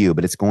just you,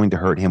 but it's going to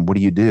hurt him? What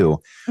do you do?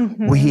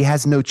 Well, he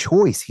has no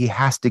choice. He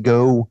has to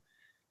go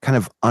kind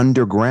of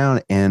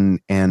underground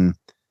and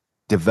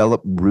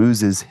develop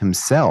ruses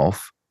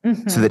himself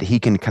so that he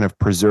can kind of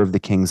preserve the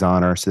king's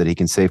honor, so that he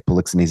can save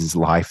Polixenes'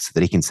 life, so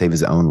that he can save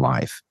his own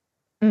life.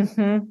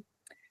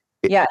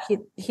 Yeah,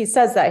 he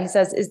says that. He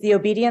says, is the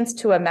obedience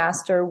to a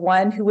master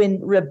one who in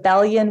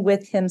rebellion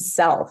with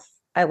himself?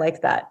 I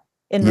like that.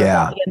 In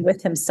rebellion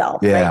with himself.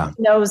 Yeah. Right?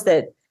 He knows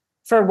that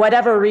for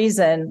whatever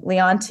reason,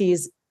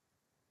 Leontes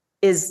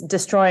is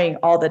destroying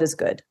all that is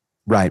good.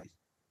 Right.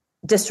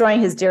 Destroying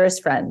his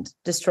dearest friend,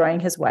 destroying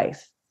his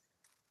wife.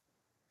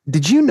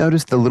 Did you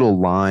notice the little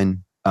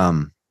line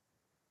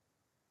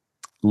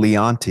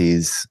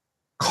Leontes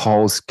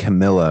calls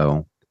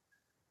Camillo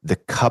the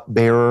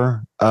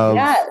cupbearer of...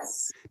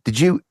 Yes. Did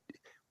you?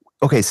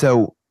 Okay,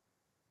 so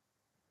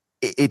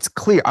it's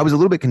clear. I was a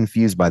little bit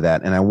confused by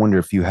that, and I wonder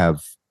if you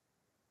have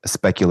a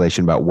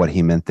speculation about what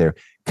he meant there.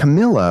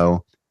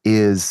 Camillo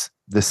is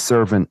the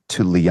servant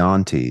to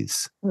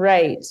Leontes.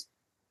 Right.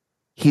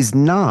 He's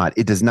not,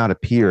 it does not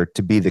appear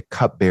to be the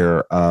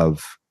cupbearer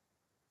of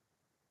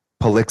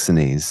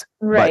Polixenes.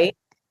 Right.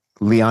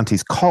 But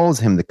Leontes calls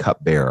him the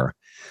cupbearer.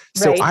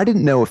 So I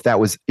didn't know if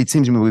that was, it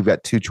seems to me we've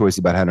got two choices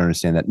about how to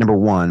understand that. Number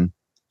one,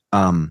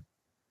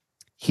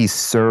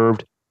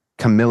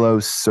 Camillo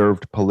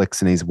served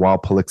Polixenes while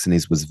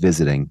Polixenes was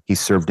visiting. He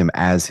served him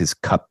as his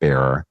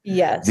cupbearer.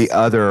 Yes. The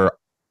other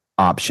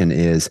option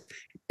is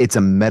it's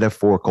a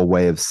metaphorical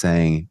way of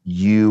saying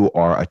you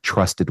are a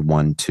trusted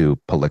one to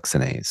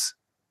Polixenes.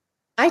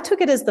 I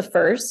took it as the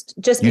first.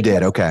 Just you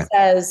did, okay. It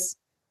says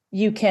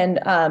you can,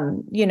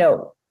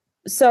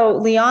 so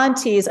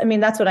Leontes, I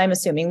mean, that's what I'm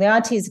assuming.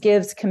 Leontes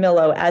gives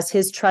Camillo as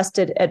his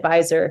trusted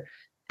advisor,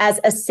 as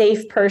a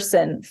safe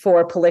person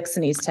for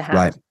Polixenes to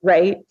have,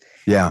 right?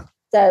 Yeah.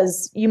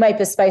 Says, you might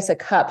bespice a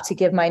cup to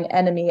give mine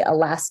enemy a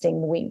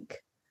lasting wink,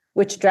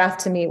 which draught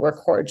to me were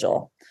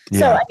cordial. Yeah.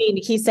 So, I mean,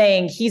 he's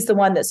saying he's the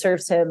one that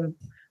serves him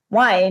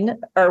wine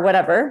or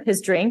whatever, his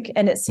drink.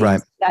 And it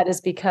seems that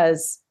is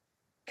because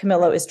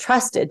Camillo is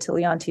trusted to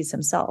Leontes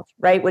himself,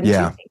 right? Wouldn't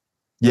you think?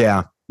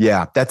 Yeah.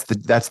 Yeah, that's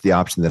the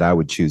option that I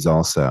would choose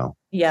also.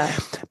 Yeah.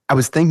 I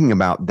was thinking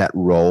about that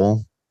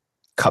role,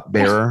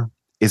 cupbearer,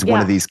 is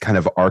one of these kind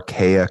of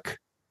archaic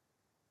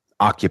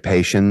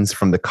occupations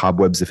from the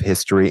cobwebs of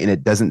history, and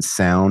it doesn't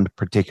sound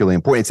particularly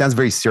important. It sounds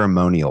very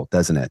ceremonial,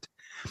 doesn't it?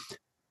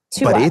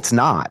 But it's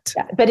not.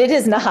 Yeah, but it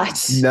is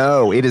not.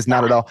 No, it is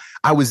not at all.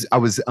 I was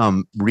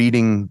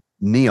reading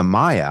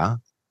Nehemiah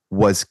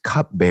was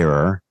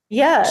cupbearer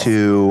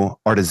to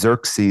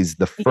Artaxerxes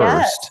the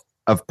first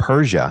of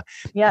Persia.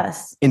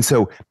 Yes. And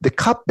so the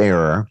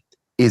cupbearer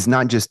is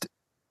not just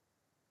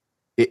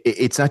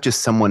it's not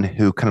just someone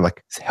who kind of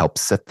like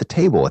helps set the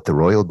table at the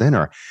royal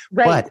dinner,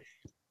 but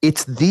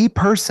it's the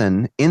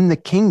person in the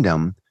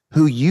kingdom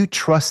who you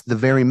trust the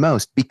very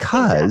most,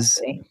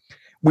 because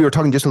we were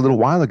talking just a little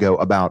while ago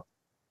about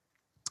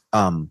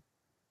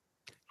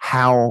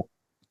how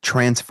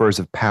transfers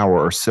of power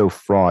are so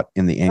fraught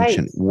in the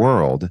ancient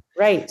world.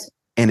 Right.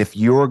 And if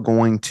you're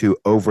going to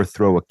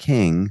overthrow a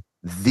king,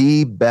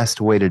 the best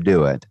way to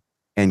do it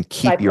and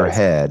keep your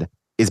head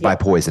is by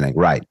poisoning.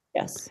 Right.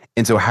 Yes.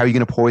 And so how are you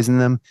going to poison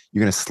them?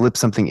 You're going to slip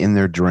something in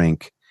their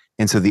drink.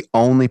 And so the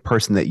only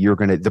person that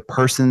the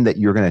person that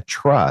you're going to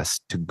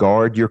trust to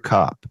guard your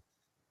cup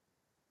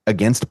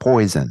against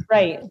poison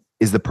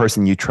is the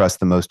person you trust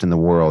the most in the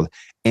world.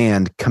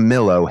 And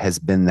Camillo has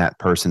been that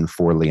person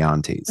for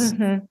Leontes.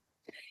 Mm-hmm.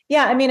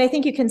 Yeah, I mean, I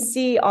think you can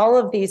see all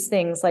of these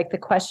things, like the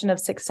question of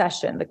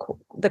succession,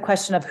 the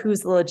question of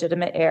who's the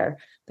legitimate heir,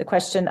 the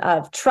question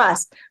of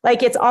trust.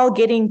 Like, it's all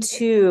getting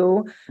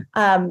to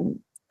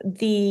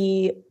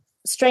the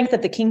strength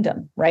of the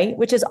kingdom, right?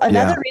 Which is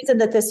another reason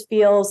that this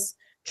feels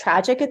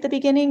tragic at the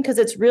beginning, because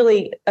it's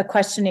really a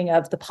questioning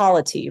of the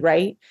polity,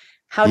 right?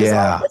 How does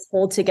all of this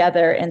hold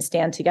together and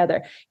stand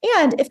together?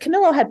 And if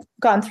Camillo had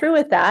gone through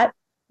with that,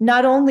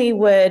 not only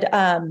would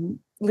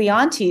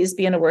Leontes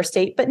be in a worse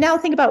state, but now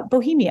think about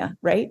Bohemia,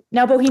 right?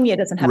 Now Bohemia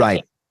doesn't have a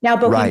king. Now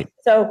Bohemia.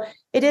 So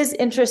it is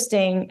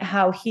interesting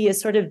how he is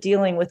sort of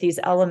dealing with these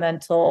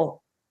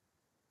elemental,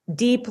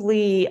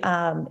 deeply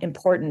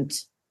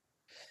important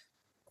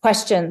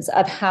questions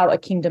of how a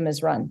kingdom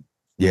is run.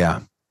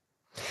 Yeah.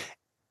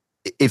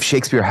 If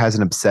Shakespeare has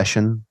an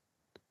obsession,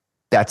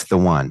 that's the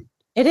one.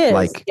 It is.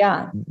 Like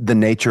the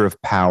nature of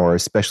power,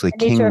 especially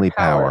kingly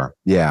power.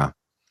 Yeah.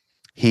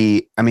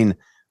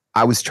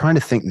 I was trying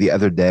to think the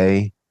other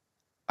day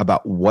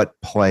about what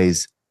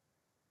plays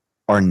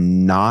are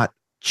not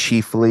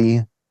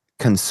chiefly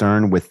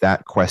concerned with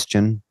that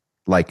question.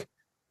 Like,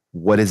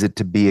 what is it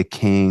to be a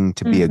king,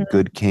 to be a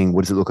good king?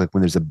 What does it look like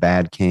when there's a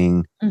bad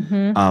king?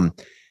 And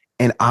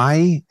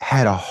I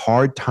had a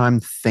hard time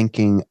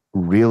thinking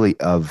really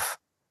of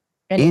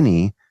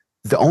any.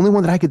 The only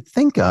one that I could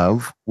think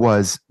of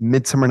was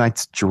Midsummer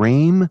Night's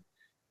Dream.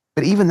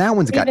 But even that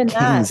one's got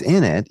kings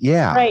in it.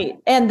 Yeah. Right.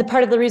 And the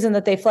part of the reason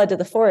that they fled to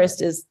the forest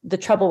is the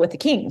trouble with the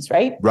kings,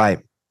 right? Right.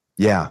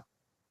 Yeah.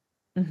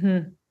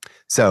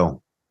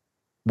 So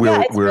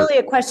it's really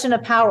a question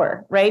of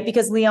power, right?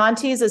 Because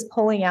Leontes is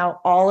pulling out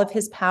all of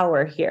his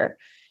power here.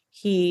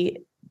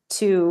 To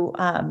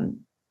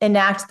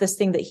enact this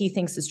thing that he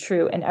thinks is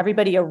true. And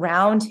everybody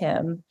around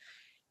him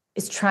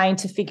is trying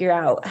to figure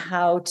out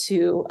how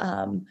to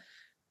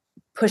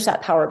push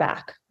that power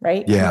back,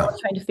 right? Yeah.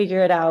 Trying to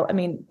figure it out. I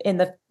mean, in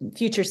the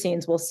future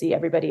scenes, we'll see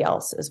everybody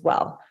else as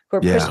well who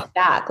are pushing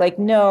back. Like,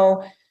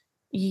 no,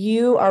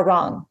 you are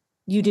wrong.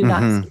 You do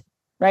not see,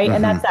 right?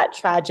 And that's that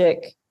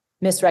tragic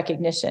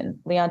misrecognition.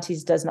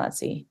 Leontes does not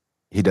see.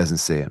 He doesn't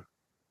see it.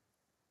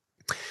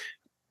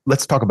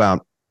 Let's talk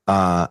about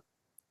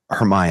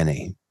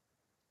Hermione.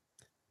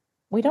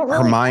 We don't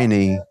really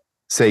Hermione,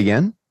 say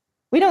again?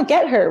 We don't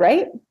get her,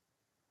 right?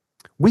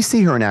 We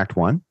see her in Act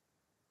 1.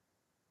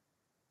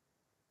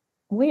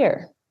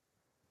 Where?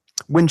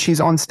 When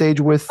she's on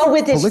stage with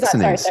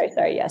Polixenes.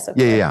 Sorry. Yes.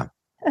 Okay. Yeah.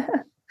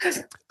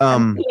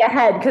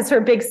 Ahead, because her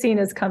big scene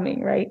is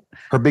coming, right?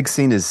 Her big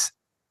scene is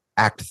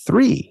Act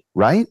 3,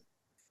 right?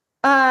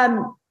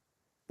 No,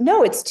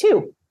 it's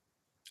 2.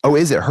 Oh,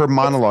 is it? Her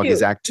monologue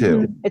is Act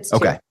 2. It's 2.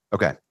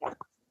 Okay.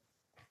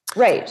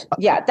 Right.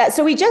 Yeah.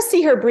 So we just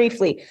see her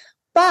briefly,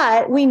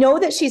 but we know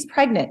that she's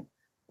pregnant,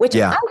 which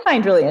I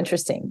find really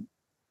interesting.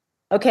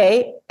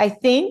 Okay. I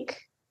think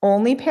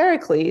only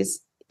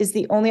Pericles is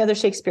the only other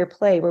Shakespeare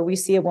play where we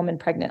see a woman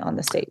pregnant on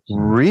the stage.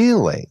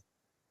 Really?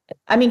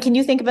 I mean, can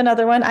you think of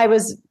another one? I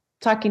was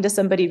talking to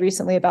somebody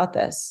recently about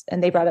this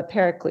and they brought up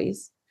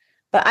Pericles,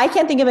 but I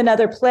can't think of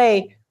another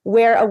play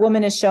where a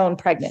woman is shown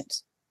pregnant.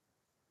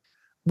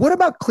 What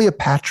about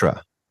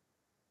Cleopatra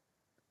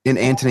in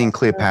Antony and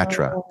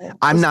Cleopatra?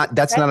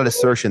 That's not an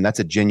assertion. That's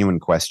a genuine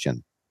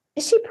question.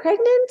 Is she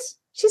pregnant?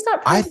 She's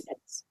not pregnant.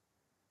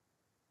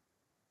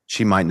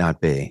 She might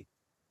not be.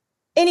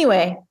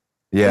 Anyway.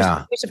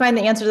 Yeah. We should find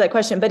the answer to that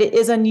question, but it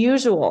is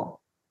unusual.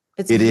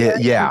 It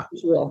is. Yeah.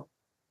 Unusual.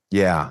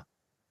 Yeah.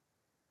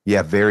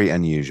 Yeah. Very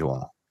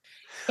unusual.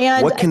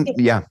 And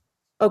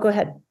Oh, go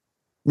ahead.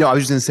 No, I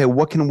was just going to say,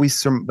 what can we,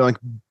 like,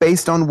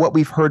 based on what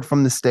we've heard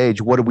from the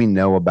stage, what do we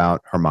know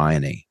about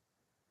Hermione?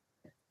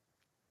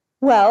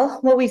 Well,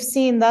 what we've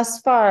seen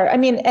thus far, I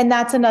mean, and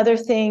that's another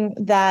thing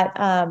that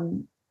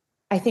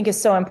I think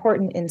is so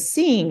important in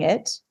seeing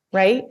it,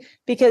 right?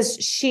 Because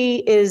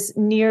she is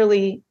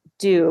nearly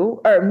due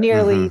or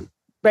nearly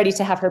ready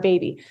to have her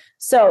baby.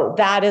 So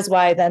that is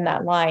why then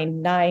that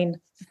line, nine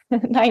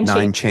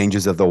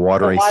changes of the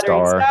watery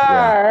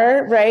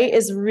star, right,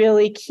 is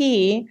really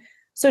key.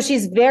 So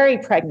she's very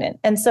pregnant.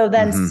 And so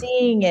then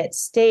seeing it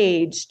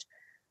staged,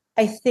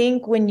 I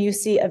think when you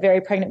see a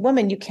very pregnant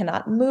woman, you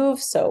cannot move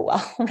so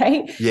well,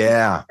 right?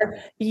 Yeah.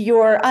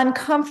 You're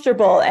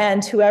uncomfortable,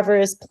 and whoever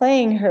is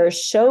playing her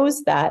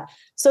shows that.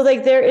 So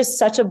like there is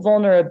such a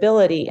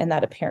vulnerability in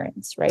that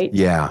appearance, right?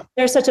 Yeah.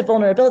 There's such a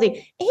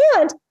vulnerability.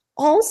 And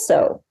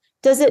also,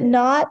 does it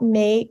not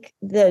make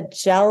the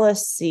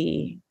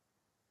jealousy?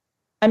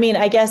 I mean,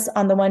 I guess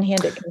on the one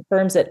hand, it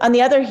confirms it. On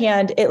the other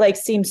hand, it like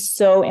seems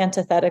so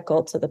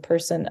antithetical to the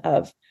person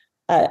of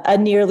a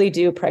nearly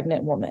due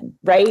pregnant woman,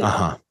 right?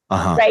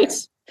 Right?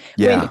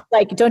 Yeah. When,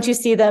 like, don't you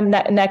see them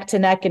neck to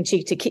neck and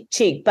cheek to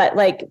cheek? But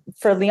like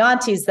for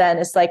Leontes, then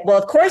it's like, well,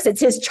 of course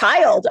it's his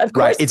child. Of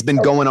course, right. It's been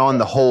going on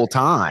the whole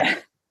time.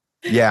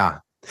 Yeah.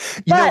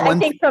 But I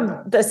think from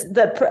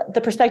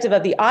the perspective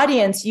of the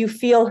audience, you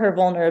feel her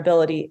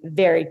vulnerability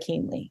very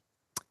keenly.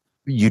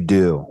 You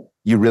do.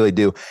 You really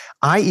do.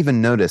 I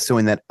even noticed, so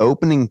in that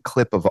opening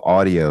clip of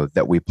audio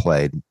that we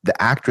played, the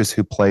actress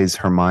who plays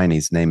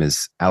Hermione's name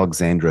is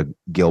Alexandra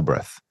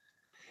Gilbreth.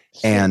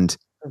 And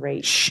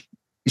great.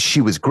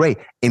 She was great.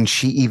 And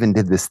she even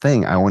did this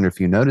thing. I wonder if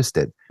you noticed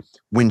it.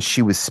 When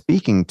she was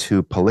speaking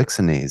to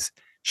Polixenes,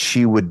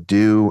 she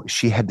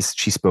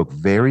spoke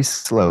very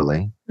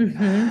slowly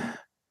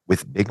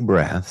with big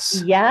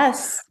breaths.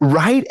 Yes.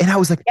 Right. And I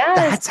was like,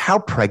 that's how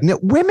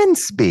pregnant women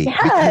speak.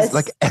 Yes. Because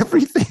like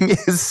everything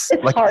is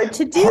like hard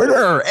to do.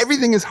 Harder.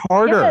 Everything is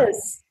harder.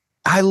 Yes.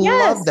 I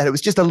love that. It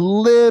was just a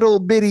little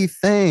bitty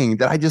thing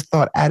that I just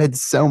thought added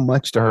so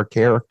much to her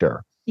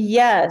character.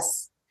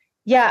 Yes.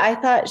 Yeah, I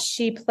thought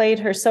she played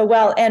her so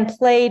well and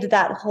played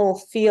that whole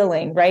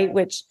feeling, right?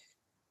 Which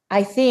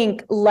I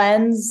think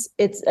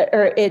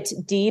it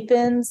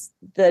deepens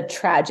the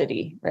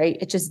tragedy, right?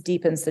 It just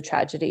deepens the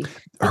tragedy.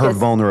 Her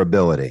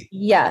vulnerability.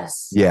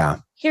 Yes. Yeah.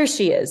 Here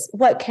she is.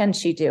 What can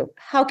she do?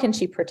 How can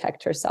she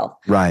protect herself?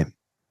 Right.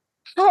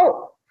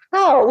 How,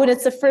 when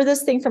it's the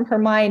furthest thing from her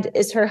mind,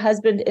 is her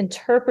husband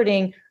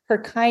interpreting her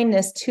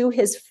kindness to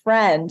his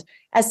friend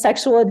as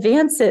sexual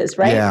advances,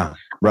 right? Yeah.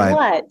 Right.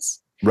 What?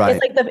 Right.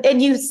 It's like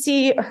and you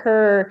see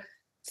her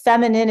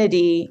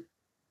femininity.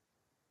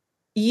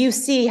 You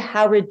see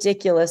how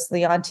ridiculous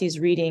Leontes'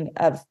 reading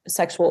of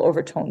sexual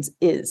overtones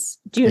is.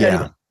 Do you know what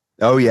I mean?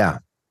 Oh, yeah.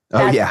 Oh,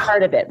 That's yeah.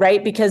 part of it,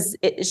 right? Because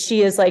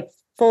she is like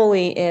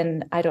fully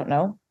in, I don't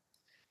know,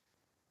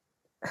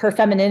 her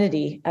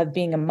femininity of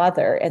being a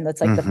mother. And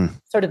that's like the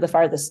sort of the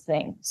farthest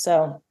thing.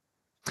 So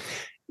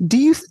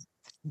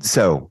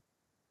so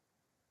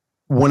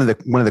one of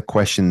the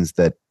questions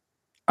that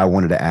I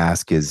wanted to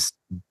ask is,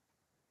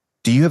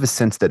 do you have a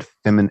sense that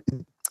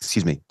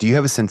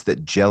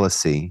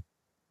jealousy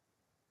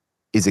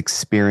is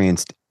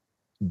experienced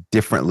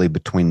differently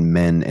between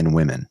men and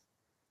women?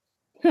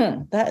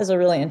 That is a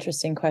really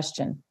interesting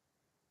question.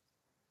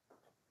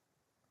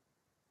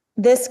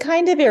 This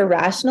kind of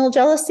irrational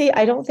jealousy,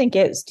 I don't think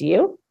is. Do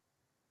you?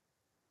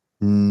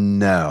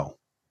 No.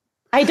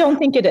 I don't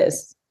think it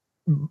is.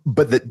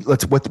 But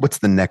what's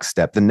the next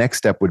step? The next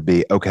step would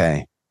be,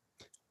 okay,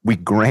 we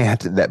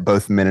grant that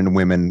both men and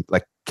women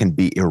like can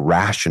be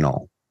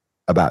irrational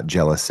about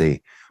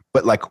jealousy,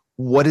 but like,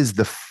 what is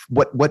the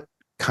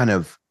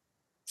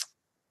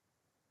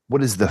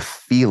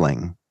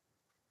feeling?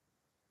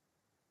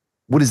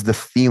 What is the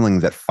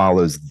feeling that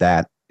follows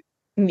that?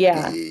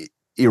 Yeah.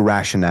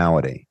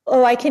 Irrationality.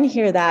 Oh, I can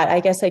hear that. I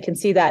guess I can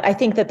see that. I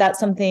think that that's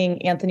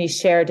something Anthony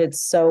Sher did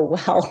so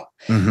well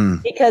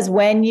because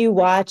when you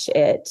watch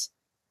it,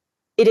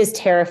 it is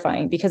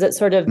terrifying because it's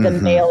sort of the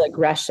male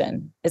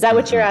aggression. Is that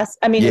what you're asking?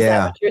 I mean, is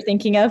that what you're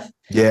thinking of?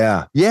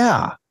 Yeah.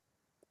 Yeah.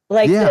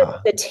 Like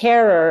the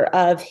terror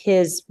of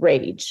his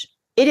rage.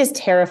 It is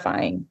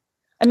terrifying.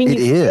 I mean, you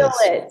feel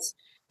it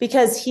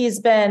because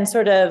he's been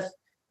sort of,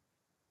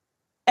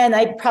 and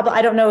I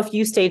don't know if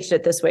you staged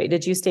it this way.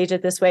 Did you stage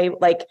it this way?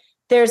 Like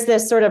there's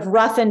this sort of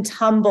rough and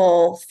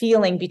tumble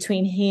feeling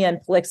between he and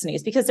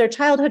Polixenes because they're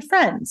childhood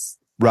friends.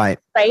 Right.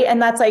 Right.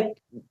 And that's like,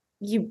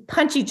 you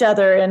punch each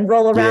other and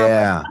roll around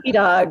like puppy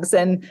dogs.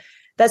 And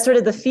that's sort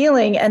of the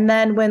feeling. And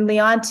then when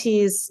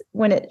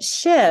when it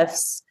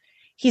shifts,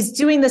 he's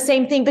doing the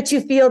same thing, but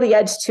you feel the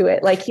edge to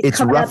it. Like it's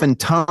rough and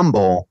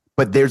tumble,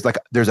 but there's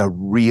a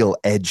real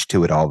edge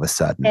to it all of a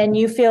sudden. And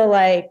you feel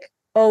like,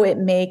 oh, it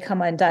may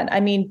come undone. I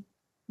mean,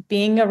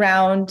 being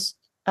around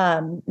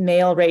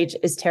male rage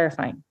is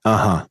terrifying.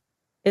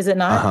 Is it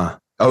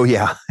not? Oh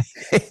yeah.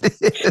 It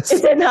is.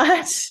 Is it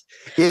not?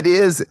 It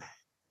is.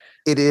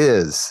 It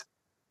is.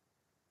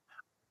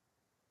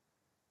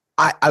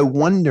 I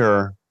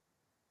wonder,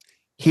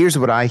 here's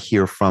what I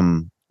hear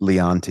from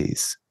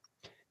Leontes.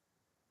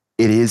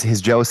 His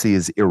jealousy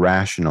is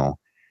irrational,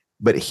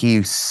 but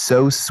he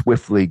so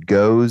swiftly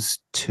goes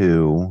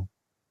to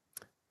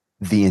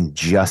the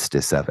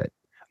injustice of it.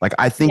 Like,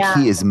 I think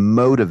he is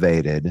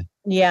motivated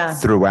Yeah.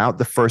 throughout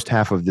the first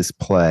half of this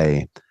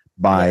play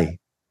by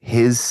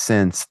his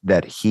sense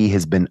that he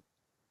has been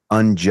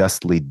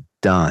unjustly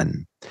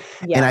done.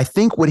 Yeah. And I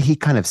think what he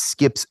kind of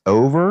skips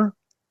over,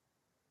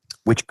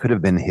 which could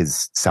have been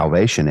his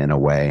salvation in a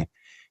way,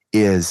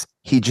 is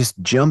he just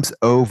jumps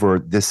over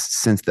this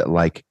sense that,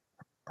 like,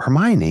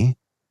 Hermione,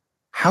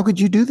 how could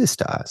you do this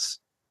to us?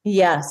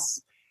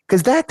 Yes.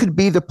 Because that could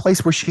be the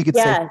place where she could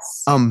say,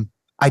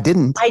 I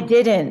didn't.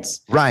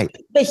 Right.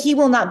 But he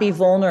will not be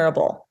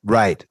vulnerable.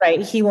 Right.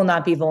 Right. He will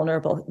not be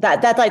vulnerable.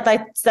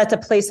 That's a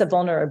place of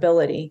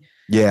vulnerability.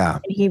 Yeah.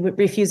 And he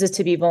refuses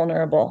to be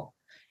vulnerable.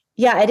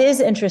 Yeah, it is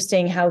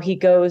interesting how he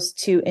goes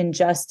to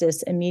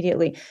injustice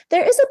immediately.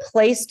 There is a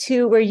place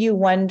too where you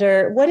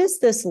wonder, what is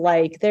this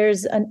like?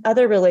 There's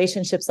other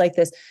relationships like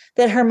this,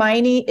 that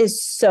Hermione is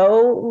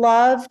so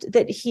loved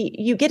that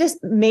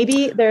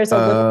maybe there's a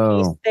little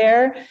piece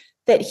there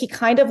that he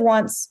kind of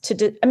wants to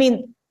do. I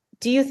mean,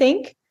 do you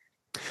think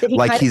that he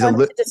like kind of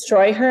wants to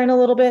destroy her in a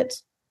little bit?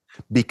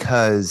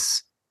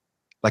 Because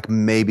like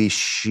maybe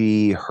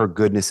her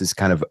goodness is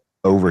kind of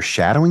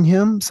overshadowing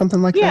him,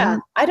 something like that. Yeah,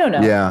 I don't know.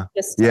 Yeah.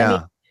 I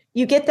mean,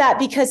 you get that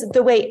because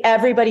the way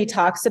everybody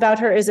talks about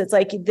her is it's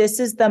like,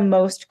 this is the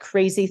most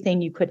crazy thing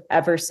you could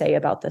ever say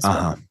about this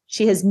woman.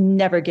 She has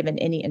never given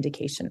any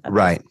indication of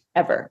it,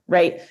 ever.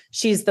 Right.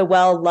 She's the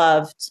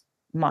well-loved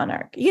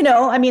monarch.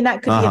 I mean,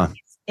 that could be a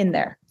piece in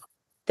there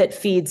that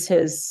feeds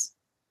his,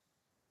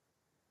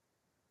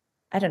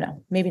 I don't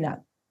know, maybe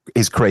not.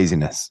 His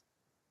craziness.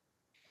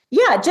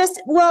 Yeah,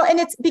 and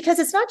it's because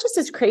it's not just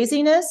his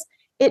craziness.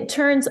 It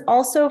turns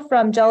also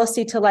from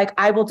jealousy to like,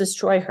 I will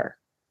destroy her.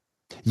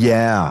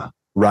 Yeah,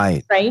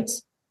 right. Right.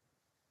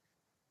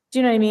 Do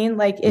you know what I mean?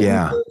 Like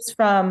it moves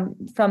from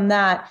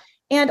that.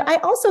 And I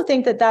also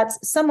think that that's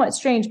somewhat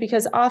strange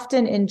because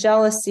often in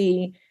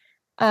jealousy,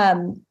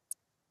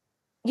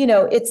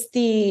 it's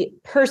the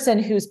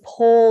person who's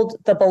pulled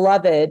the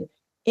beloved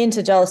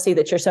into jealousy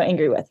that you're so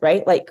angry with,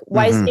 right? Like,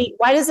 why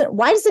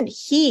doesn't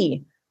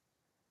he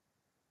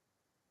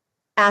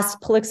ask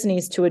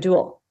Polixenes to a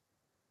duel?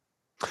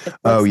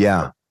 Oh,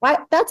 yeah. Why?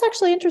 That's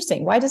actually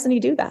interesting. Why doesn't he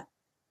do that?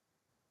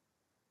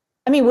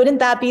 I mean, wouldn't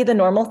that be the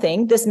normal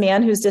thing? This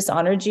man who's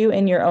dishonored you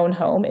in your own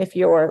home, if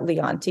you're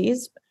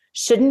Leontes,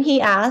 shouldn't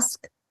he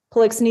ask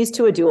Polixenes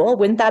to a duel?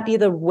 Wouldn't that be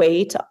the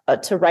way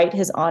to right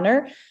his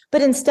honor?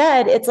 But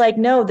instead, it's like,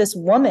 no, this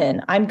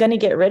woman, I'm going to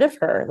get rid of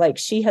her. Like,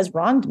 she has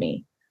wronged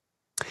me.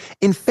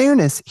 In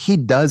fairness, he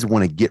does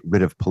want to get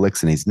rid of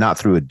Polixenes, not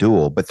through a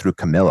duel, but through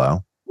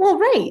Camillo. Well,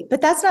 right.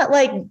 But that's not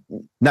like...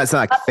 That's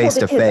not like face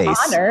to face.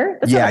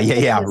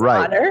 Yeah.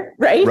 Right. Honor,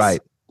 right. Right.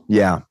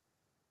 Yeah.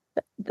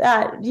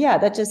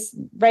 That just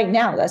right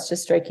now, that's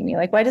just striking me.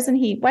 Like, why doesn't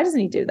he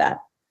do that?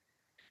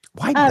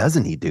 Why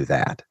doesn't he do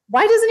that?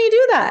 Why doesn't he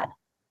do that?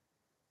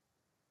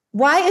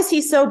 Why is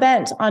he so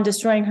bent on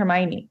destroying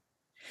Hermione?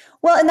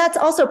 Well, and that's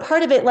also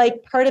part of it.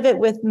 Like part of it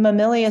with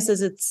Mamilius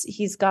is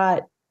he's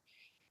got,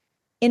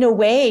 in a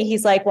way,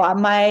 he's like, well,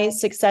 my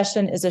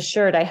succession is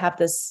assured. I have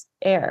this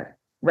heir,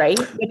 right?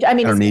 Which, I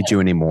mean, I don't need you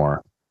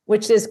anymore.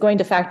 Which is going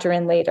to factor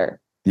in later.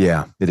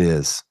 Yeah, it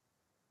is.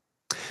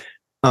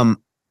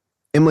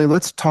 Emily,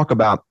 let's talk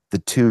about the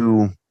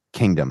two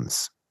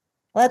kingdoms,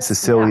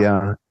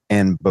 Sicilia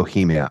and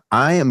Bohemia.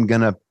 I'm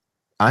gonna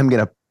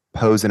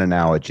pose an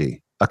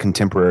analogy, a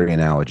contemporary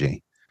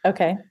analogy.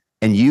 Okay.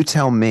 And you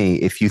tell me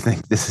if you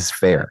think this is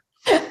fair.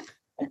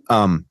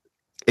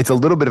 It's a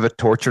little bit of a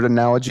tortured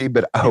analogy,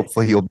 but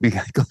hopefully you'll be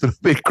a little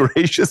bit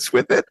gracious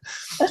with it.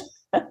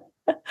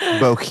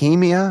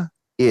 Bohemia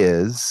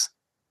is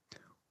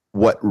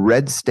what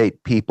red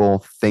state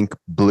people think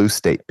blue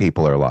state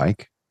people are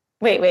like.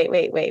 Wait.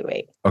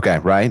 Okay,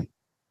 right?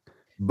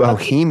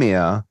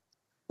 Bohemia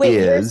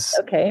is...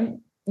 Okay.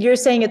 You're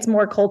saying it's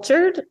more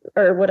cultured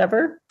or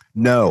whatever?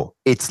 No,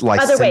 it's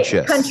licentious.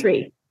 Other way,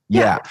 country.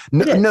 Yeah.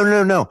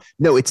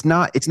 No, it's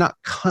not. It's not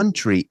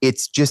country.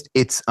 It's just,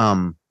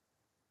 we're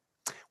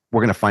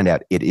going to find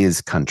out it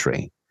is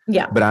country.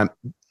 Yeah. But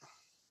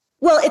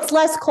well, it's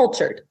less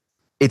cultured.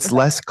 It's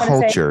less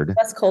cultured.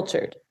 Less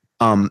cultured.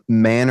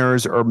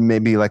 Manners are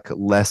maybe like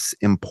less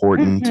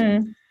important.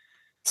 Mm-hmm.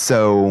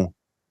 So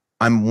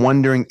I'm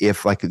wondering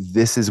if like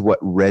this is what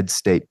red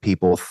state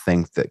people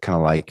think that kind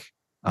of like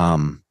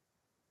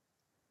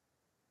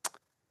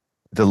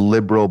the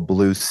liberal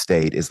blue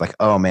state is like,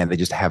 oh man, they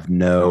just have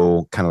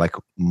no kind of like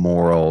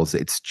morals.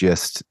 It's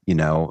just,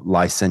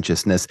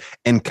 licentiousness.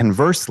 And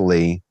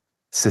conversely,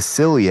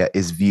 Sicilia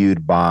is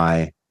viewed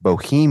by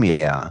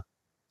Bohemia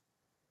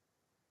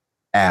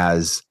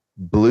as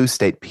blue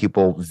state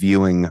people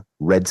viewing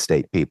red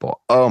state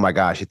people. Oh my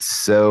gosh, it's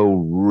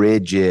so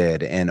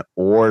rigid and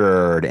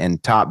ordered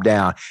and top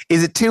down.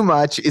 Is it too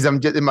much?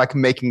 Am I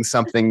making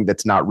something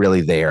that's not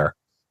really there?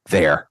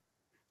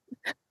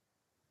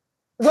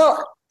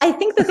 Well, I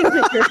think the things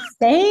that you're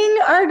saying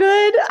are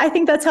good. I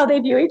think that's how they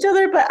view each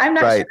other, but I'm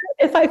not sure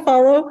if I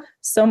follow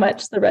so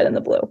much the red and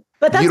the blue.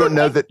 But that's you don't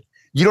know that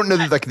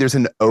like there's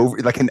an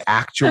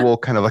actual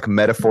kind of like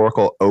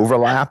metaphorical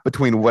overlap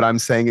between what I'm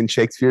saying in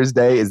Shakespeare's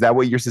day. Is that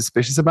what you're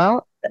suspicious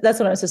about? That's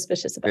what I'm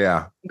suspicious about. Yeah.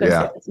 I'm going to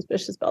Yeah. say I'm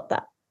suspicious about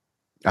that.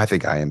 I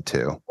think I am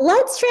too.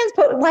 Let's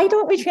transpose. Why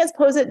don't we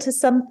transpose it to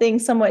something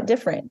somewhat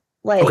different?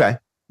 Like, Okay.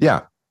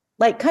 Yeah.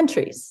 like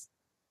countries,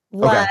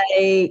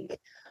 Okay. like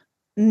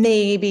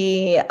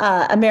maybe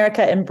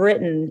America and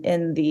Britain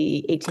in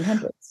the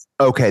 1800s.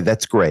 Okay.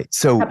 That's great.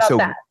 So, How about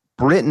that?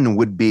 Britain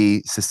would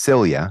be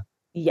Sicilia,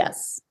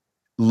 Yes.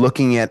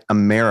 looking at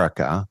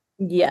America,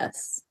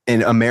 Yes.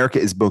 and America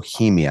is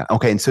Bohemia.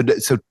 Okay. And so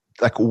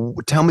like,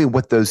 tell me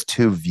what those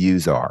two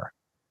views are.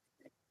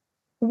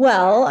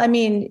 Well, I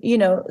mean,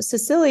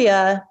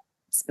 Sicilia,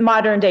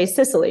 modern day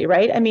Sicily,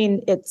 right? I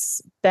mean,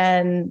 it's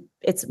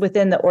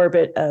within the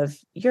orbit of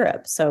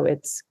Europe. So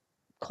it's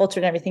culture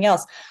and everything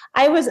else.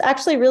 I was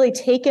actually really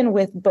taken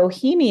with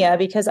Bohemia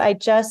because I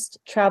just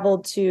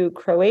traveled to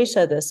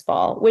Croatia this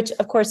fall, which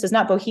of course is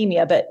not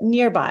Bohemia, but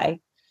nearby.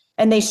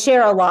 And they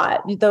share a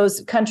lot,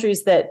 those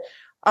countries that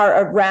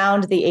are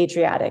around the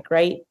Adriatic,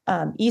 right?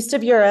 East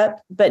of Europe,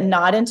 but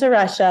not into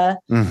Russia.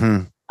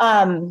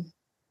 Mm-hmm.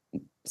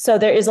 So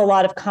there is a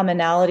lot of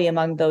commonality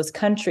among those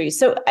countries.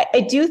 So I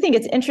do think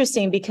it's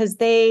interesting because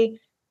they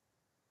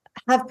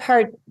have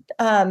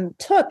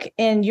took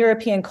in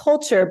European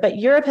culture, but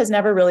Europe has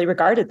never really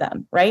regarded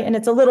them, right? And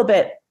it's a little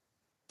bit,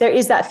 there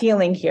is that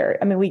feeling here.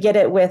 I mean, we get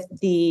it with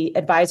the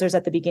advisors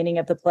at the beginning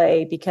of the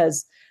play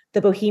because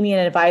the Bohemian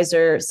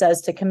advisor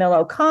says to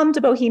Camillo, come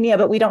to Bohemia,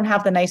 but we don't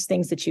have the nice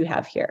things that you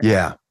have here.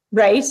 Yeah.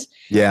 Right?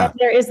 Yeah. And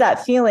there is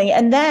that feeling.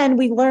 And then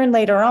we learn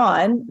later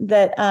on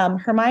that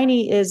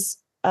Hermione is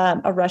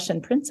a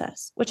Russian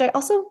princess, which I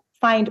also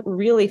find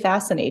really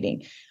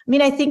fascinating. I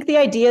mean, I think the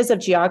ideas of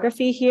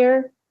geography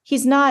here,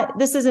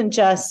 this isn't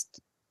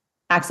just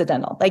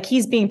accidental. Like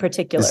he's being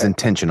particular. It's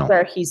intentional.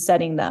 Where he's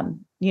setting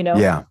them, Yeah. Don't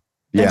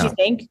Yeah. you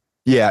think?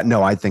 Yeah.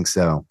 No, I think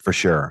so, for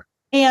sure.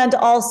 And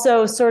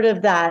also sort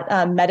of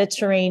that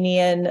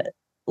Mediterranean,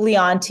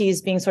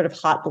 Leontes being sort of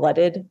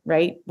hot-blooded,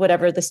 right?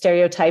 Whatever the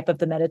stereotype of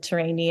the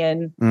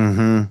Mediterranean.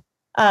 Mm-hmm.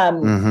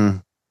 Mm-hmm.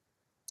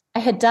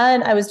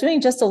 I was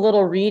doing just a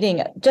little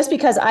reading just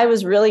because I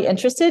was really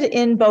interested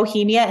in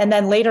Bohemia. And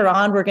then later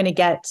on, we're going to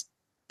get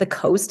the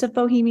coast of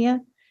Bohemia.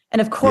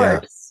 And of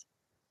course,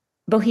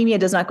 Bohemia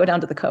does not go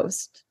down to the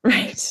coast,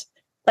 right?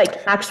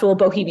 Like actual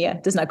Bohemia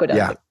does not go down.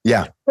 Yeah.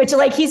 Yeah. Which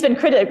like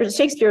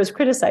Shakespeare was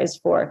criticized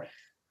for.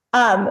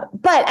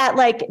 But at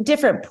like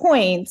different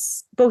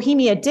points,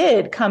 Bohemia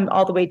did come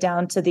all the way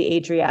down to the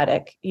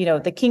Adriatic.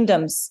 The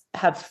kingdoms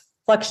have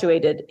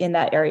fluctuated in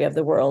that area of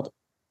the world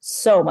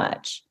so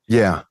much.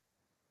 Yeah.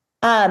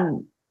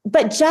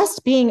 But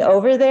just being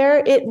over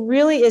there, it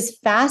really is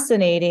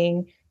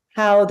fascinating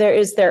how there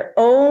is their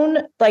own,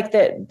 like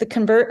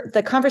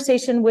the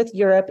conversation with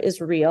Europe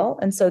is real.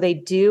 And so they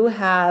do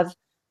have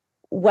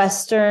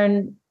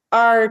Western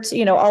art,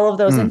 all of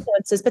those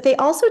influences, but they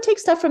also take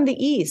stuff from the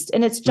East.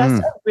 And it's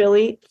just a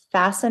really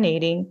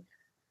fascinating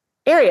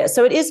area.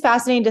 So it is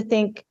fascinating to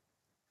think,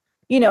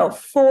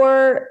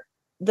 for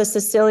the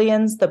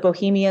Sicilians, the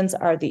Bohemians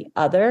are the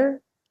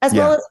other, as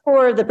well as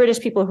for the British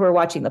people who are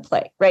watching the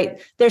play,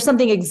 right? There's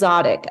something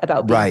exotic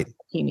about being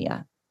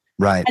Bohemia.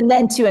 Right. And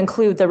then to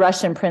include the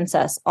Russian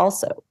princess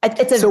also.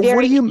 It's a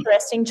very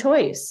interesting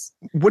choice.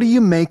 What do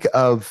you make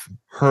of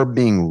her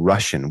being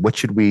Russian? What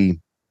should we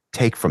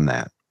take from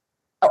that?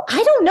 Oh,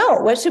 I don't know.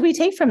 What should we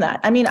take from that?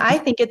 I mean, I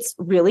think it's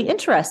really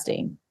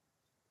interesting.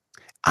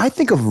 I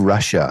think of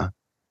Russia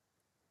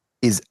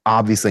is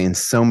obviously in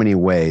so many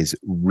ways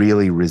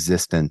really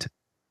resistant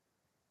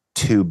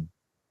to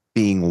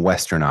being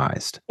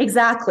westernized.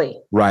 Exactly.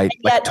 Right.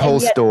 Like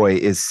Tolstoy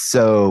is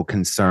so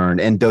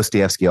concerned, and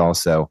Dostoevsky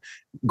also,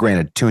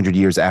 granted 200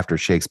 years after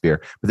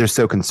Shakespeare, but they're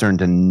so concerned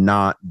to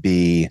not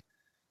be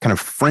kind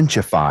of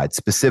Frenchified,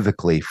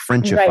 specifically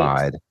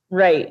Frenchified.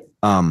 Right.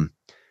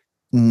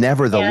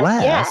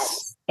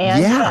 Nevertheless,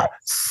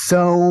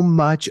 so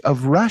much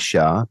of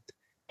Russia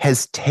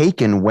has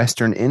taken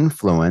Western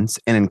influence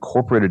and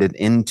incorporated it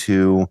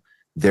into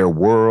their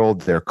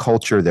world, their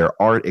culture, their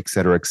art, et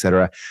cetera, et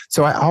cetera.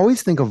 So I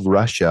always think of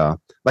Russia,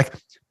 like,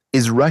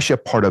 is Russia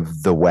part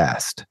of the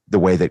West, the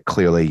way that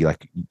clearly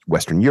like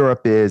Western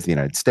Europe is, the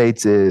United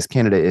States is,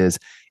 Canada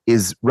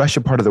is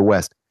Russia part of the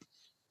West?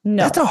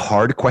 No. That's a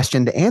hard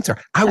question to answer.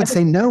 I would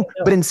say no,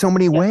 but in so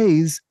many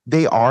ways,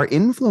 they are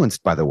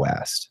influenced by the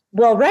West.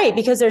 Well, right,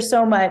 because there's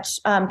so much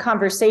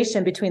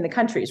conversation between the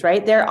countries,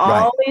 right? They're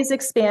always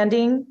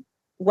expanding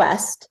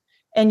west,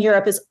 and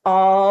Europe is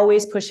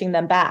always pushing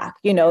them back.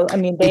 I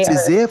mean, it's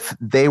as if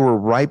they were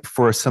ripe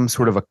for some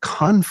sort of a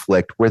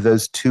conflict where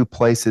those two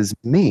places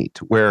meet,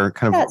 where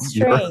kind of. That's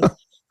strange.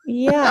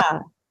 Yeah.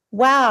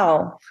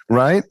 Wow.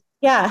 Right?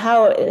 Yeah.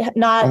 How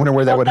not, I wonder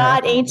where that would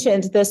not happen.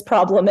 ancient this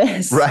problem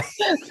is. Right.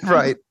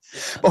 Right.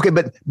 Okay.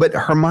 But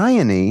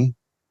Hermione,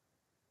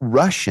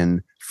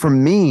 Russian, for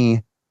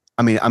me,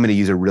 I mean, I'm going to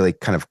use a really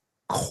kind of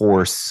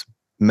coarse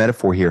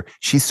metaphor here.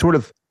 She's sort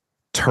of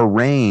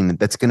terrain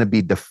that's going to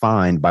be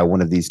defined by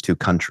one of these two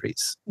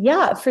countries.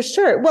 Yeah, for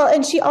sure. Well,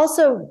 and she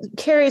also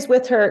carries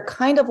with her,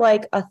 kind of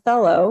like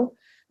Othello,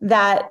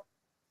 that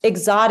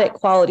exotic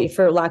quality,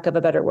 for lack of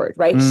a better word,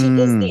 right? She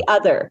is the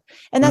other.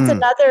 And that's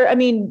another, I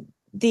mean,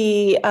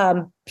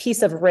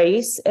 piece of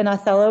race in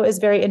Othello is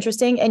very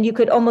interesting. And you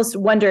could almost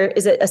wonder,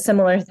 is it a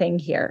similar thing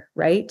here,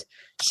 right?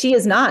 She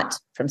is not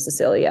from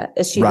Sicilia.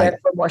 Is she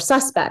therefore more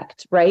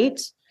suspect, right?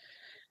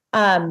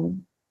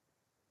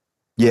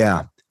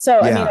 Yeah. So,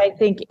 I mean, I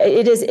think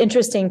it is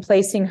interesting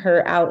placing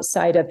her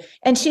outside of,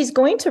 and she's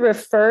going to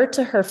refer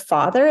to her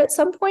father at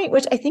some point,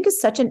 which I think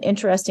is such an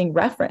interesting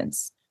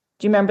reference.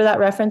 Do you remember that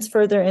reference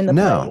further in the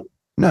play?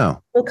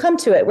 No. We'll come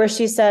to it where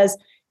she says,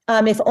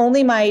 if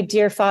only my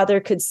dear father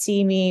could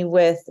see me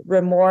with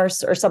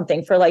remorse or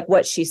something for like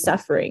what she's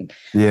suffering.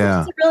 Yeah.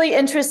 It's a really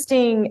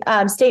interesting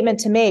statement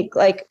to make.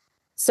 Like,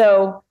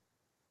 so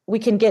we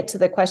can get to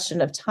the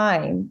question of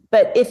time,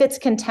 but if it's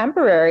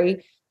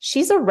contemporary,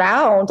 she's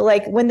around,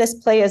 like when this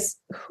play is,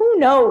 who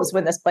knows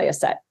when this play is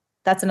set?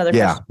 That's another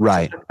question.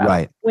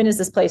 Right. When is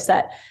this play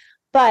set?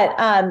 But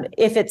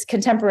if it's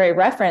contemporary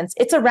reference,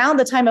 it's around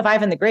the time of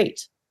Ivan the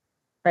Great,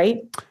 right?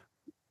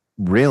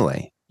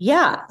 Really?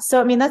 Yeah.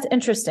 So, I mean, that's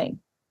interesting.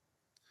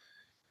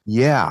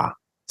 Yeah.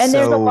 And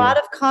there's a lot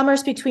of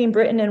commerce between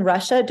Britain and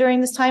Russia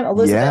during this time,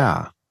 Elizabeth.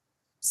 Yeah.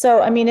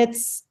 So, I mean,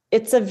 it's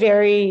a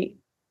very,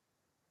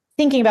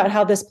 thinking about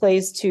how this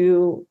plays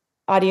to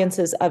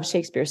audiences of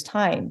Shakespeare's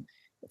time,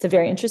 it's a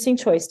very interesting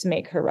choice to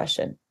make her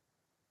Russian.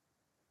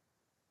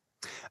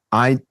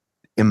 I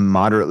am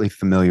moderately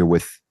familiar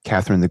with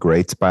Catherine the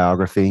Great's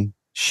biography.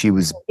 She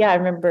was, I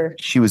remember.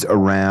 She was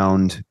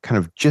around kind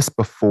of just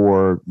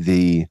before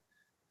the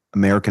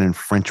American and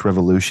French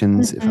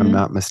revolutions, if I'm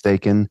not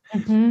mistaken.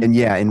 And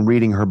in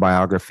reading her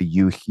biography,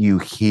 you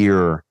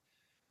hear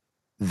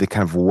the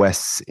kind of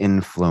West's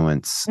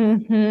influence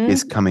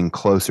is coming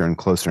closer and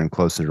closer and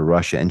closer to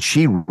Russia. And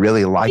she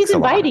really likes She's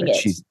inviting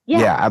it.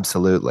 Yeah,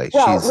 absolutely.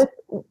 Well,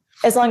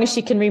 as long as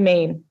she can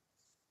remain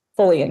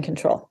fully in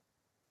control.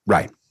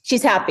 Right.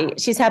 She's happy.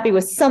 She's happy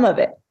with some of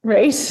it,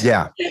 right?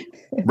 Yeah.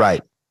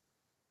 Right.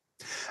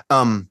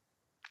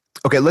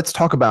 Okay, let's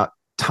talk about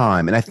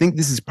time. And I think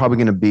this is probably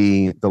going to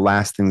be the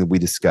last thing that we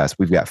discuss.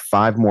 We've got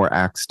 5 more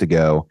acts to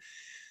go.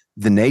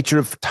 The nature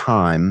of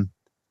time,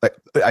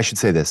 I should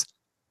say this,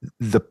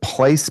 the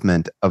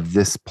placement of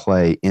this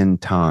play in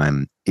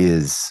time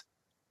is,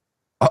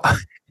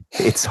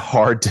 it's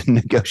hard to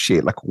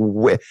negotiate. Like,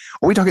 are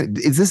we talking,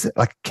 is this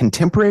like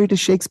contemporary to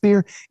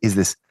Shakespeare? Is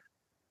this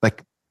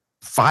like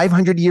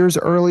 500 years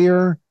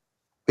earlier?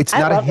 It's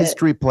not a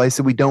history play,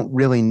 so we don't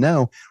really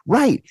know.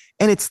 Right.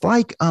 And it's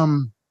like,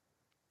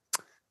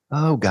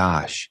 oh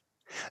gosh.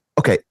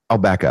 Okay, I'll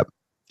back up.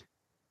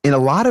 In a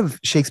lot of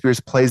Shakespeare's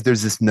plays,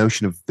 there's this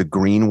notion of the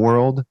green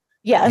world.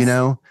 Yes. You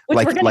know?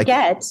 Which we're going to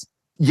get.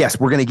 Yes,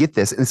 we're going to get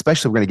this. And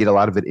especially we're going to get a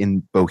lot of it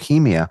in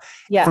Bohemia.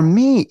 Yeah. For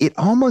me, it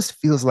almost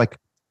feels like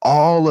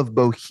all of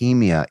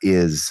Bohemia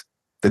is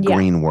the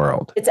green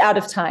world. It's out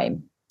of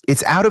time.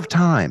 It's out of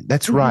time.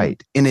 That's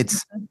right. And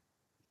it's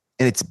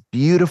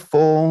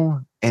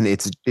beautiful, and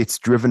it's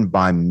driven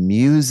by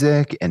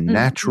music and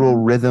natural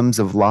rhythms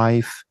of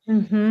life.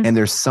 And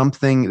there's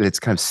something that's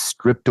kind of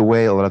stripped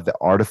away a lot of the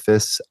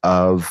artifice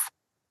of,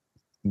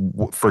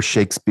 for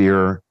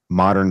Shakespeare,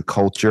 modern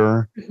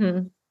culture.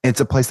 And it's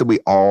a place that we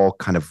all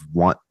kind of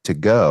want to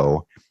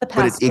go,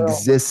 but it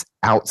exists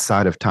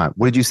outside of time.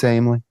 What did you say,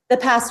 Emily? The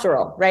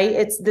pastoral, right?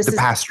 The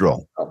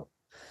pastoral.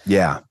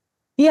 Yeah.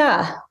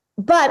 Yeah.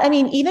 But I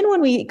mean, even when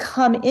we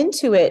come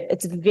into it,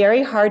 it's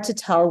very hard to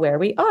tell where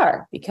we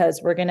are, because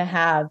we're going to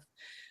have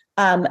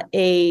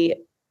a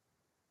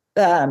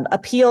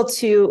appeal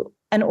to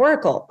an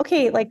oracle.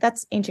 Okay, like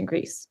that's ancient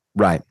Greece.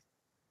 Right.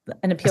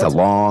 An appeal. It's a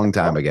long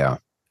time ago.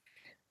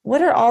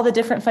 What are all the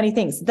different funny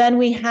things? Then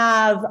we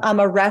have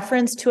a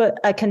reference to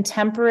a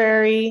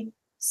contemporary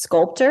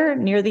sculptor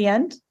near the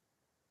end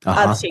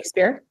of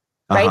Shakespeare,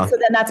 right? So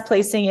then that's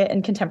placing it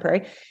in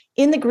contemporary.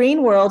 In the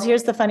green world,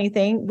 here's the funny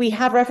thing. We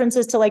have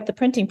references to like the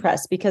printing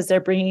press, because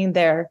they're bringing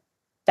their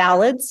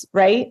ballads,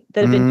 right?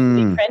 That have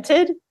been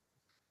printed.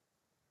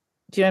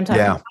 Do you know what I'm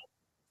talking about?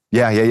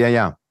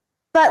 Yeah.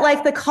 But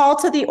like the call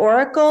to the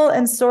oracle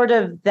and sort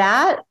of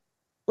that,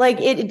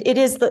 like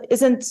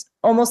isn't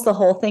almost the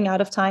whole thing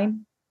out of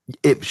time?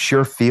 It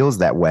sure feels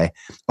that way.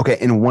 Okay.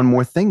 And one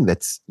more thing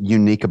that's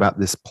unique about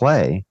this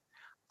play.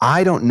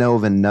 I don't know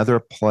of another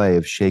play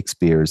of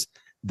Shakespeare's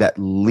that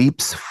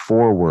leaps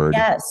forward.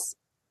 Yes.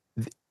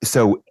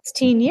 So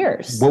 16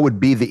 years. What would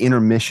be the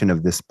intermission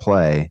of this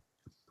play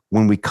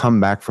when we come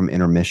back from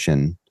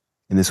intermission?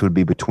 And this would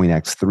be between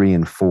acts 3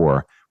 and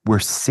 4. We're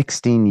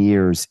 16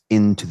 years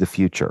into the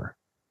future.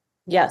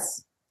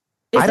 Yes.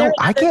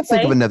 I can't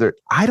think of another.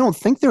 I don't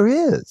think there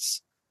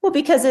is. Well,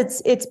 because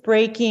it's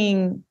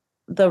breaking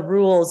the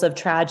rules of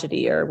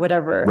tragedy or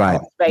whatever.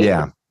 Right.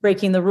 Yeah.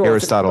 Breaking the rules.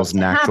 Aristotle's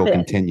natural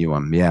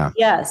continuum. Yeah.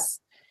 Yes.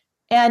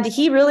 And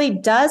he really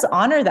does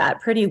honor that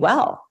pretty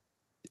well.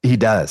 He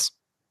does.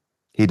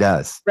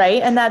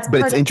 Right. And that's, but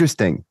it's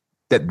interesting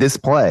that this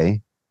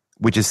play,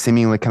 which is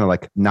seemingly kind of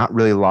like not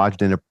really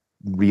lodged in a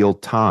real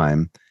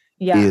time,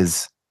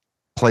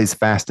 plays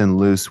fast and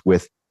loose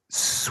with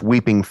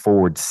sweeping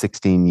forward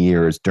 16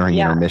 years during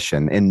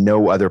intermission. And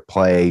no other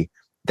play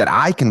that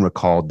I can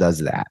recall does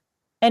that.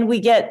 And we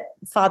get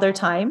Father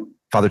Time.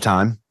 Father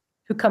Time.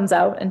 who comes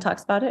out and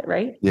talks about it,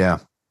 right? Yeah.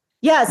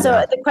 Yeah.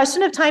 So the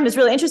question of time is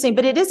really interesting,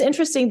 but it is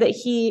interesting that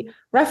he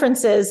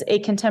references a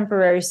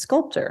contemporary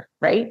sculptor,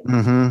 right?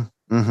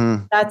 Mm-hmm.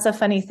 Mm-hmm. That's a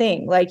funny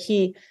thing.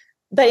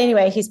 But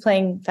anyway, he's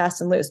playing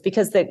fast and loose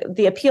because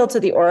the appeal to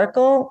the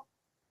oracle,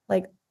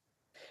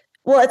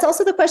 it's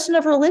also the question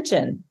of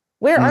religion.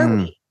 Where are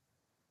we?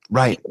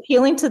 Right. He's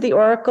appealing to the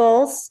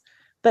oracles,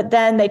 but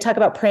then they talk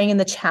about praying in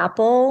the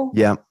chapel.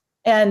 Yeah.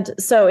 And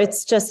so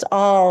it's just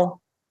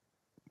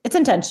it's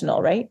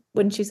intentional, right?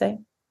 Wouldn't you say?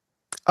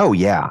 Oh,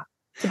 yeah.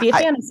 To be a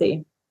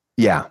fantasy.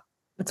 Yeah.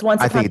 It's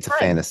once upon a time. I think it's a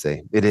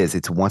fantasy. It is.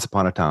 It's once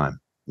upon a time.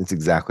 That's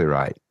exactly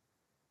right.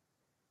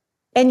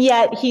 And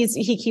yet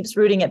he keeps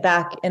rooting it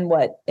back in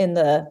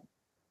the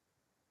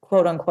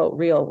quote unquote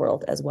real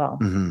world as well.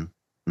 Mm-hmm.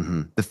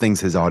 Mm-hmm. The things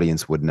his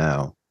audience would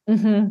know.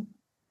 Mm-hmm.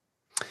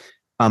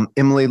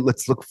 Emily,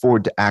 let's look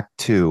forward to Act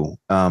 2.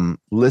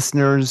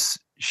 Listeners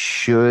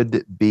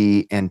should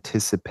be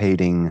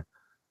anticipating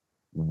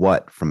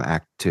what from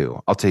Act 2?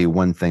 I'll tell you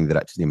one thing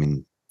that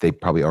they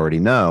probably already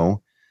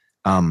know.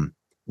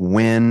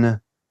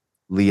 When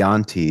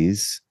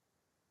Leontes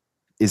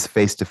is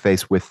face to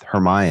face with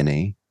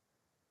Hermione,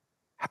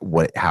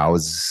 how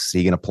is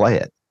he going to play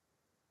it?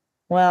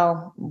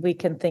 Well, we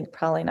can think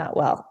probably not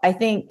well. I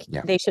think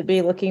they should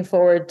be looking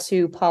forward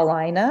to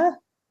Paulina,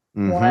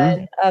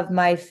 one of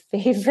my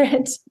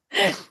favorite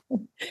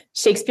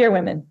Shakespeare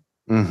women.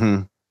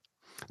 Mm-hmm.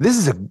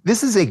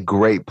 This is a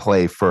great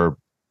play for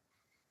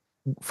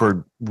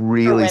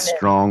really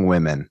strong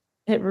women.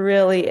 It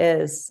really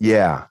is.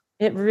 Yeah.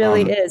 It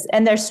really is.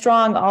 And they're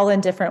strong all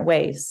in different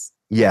ways.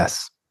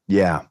 Yes.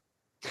 Yeah.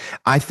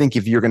 I think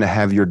if you're going to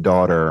have your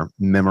daughter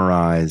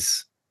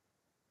memorize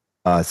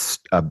a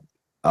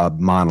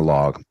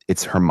monologue,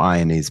 it's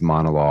Hermione's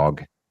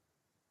monologue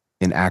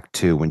in Act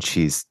 2 when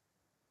she's,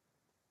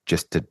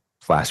 just to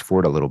flash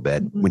forward a little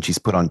bit, when she's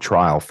put on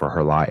trial for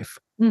her life.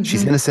 Mm-hmm.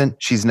 She's innocent.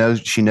 She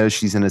knows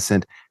she's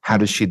innocent. How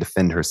does she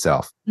defend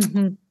herself?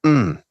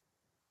 Mm-hmm.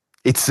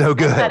 It's so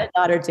good. I had a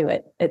daughter do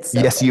it. It's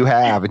so good. You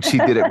have, and she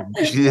did it.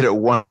 She did it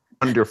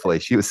wonderfully.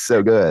 She was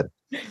so good.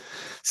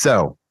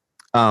 So,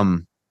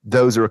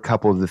 those are a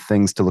couple of the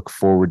things to look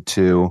forward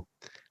to.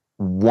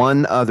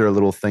 One other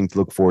little thing to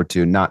look forward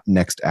to, not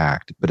next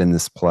act, but in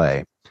this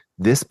play.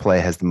 This play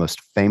has the most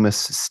famous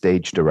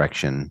stage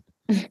direction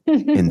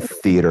in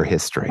theater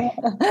history.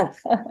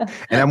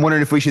 And I'm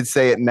wondering if we should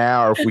say it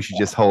now or if we should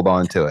just hold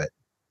on to it.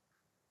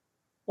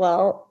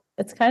 Well,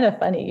 it's kind of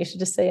funny. You should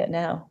just say it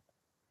now.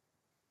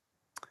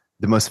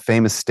 The most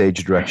famous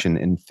stage direction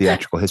in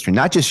theatrical history,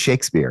 not just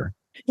Shakespeare,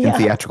 in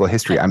theatrical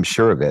history, I'm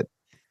sure of it,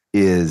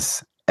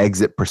 is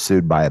Exit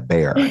Pursued by a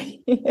Bear.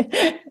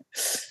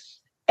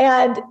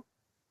 And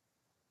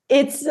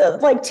it's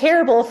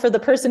terrible for the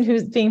person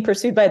who's being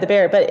pursued by the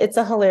bear, but it's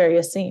a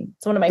hilarious scene.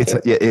 It's one of my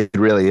favorites. It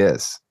really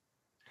is.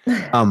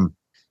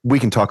 We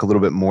can talk a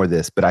little bit more of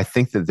this, but I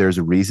think that there's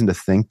a reason to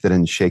think that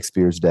in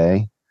Shakespeare's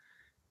day,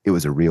 it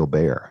was a real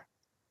bear.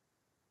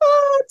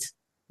 What?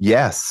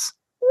 Yes.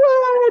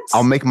 What?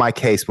 I'll make my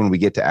case when we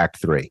get to Act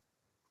 3.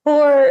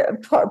 Poor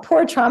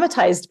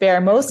traumatized bear,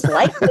 most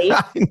likely.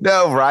 I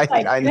know, right?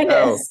 I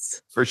know.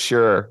 For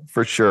sure.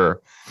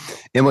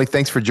 Emily,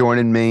 thanks for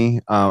joining me.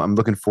 I'm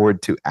looking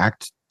forward to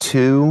Act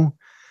 2.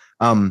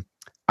 I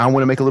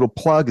want to make a little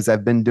plug, as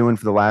I've been doing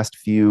for the last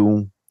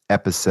few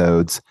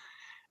episodes.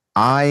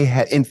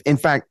 In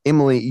fact,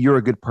 Emily, you're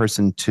a good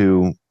person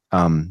to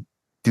do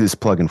this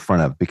plug in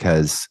front of,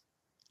 because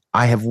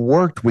I have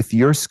worked with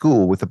your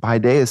school, with the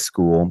Paideia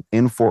School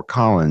in Fort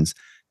Collins,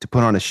 to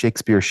put on a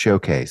Shakespeare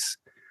showcase,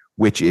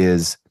 which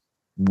is,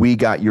 we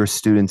got your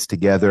students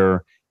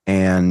together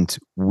and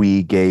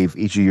we gave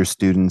each of your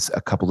students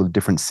a couple of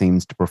different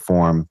scenes to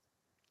perform.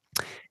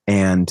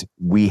 And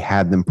we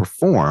had them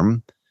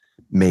perform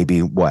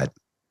maybe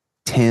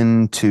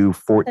 10 to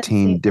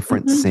 14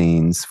 different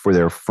scenes for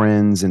their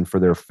friends and for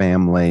their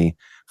family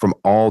from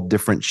all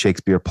different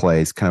Shakespeare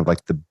plays, kind of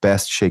like the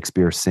best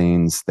Shakespeare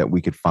scenes that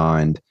we could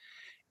find.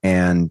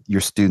 And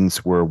your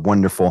students were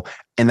wonderful.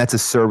 And that's a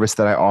service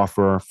that I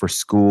offer for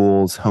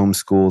schools, home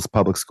schools,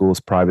 public schools,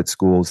 private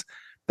schools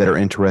that are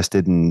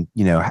interested in,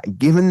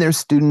 giving their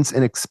students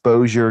an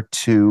exposure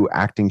to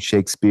acting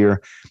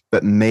Shakespeare,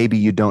 but maybe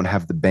you don't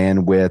have the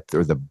bandwidth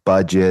or the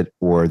budget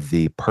or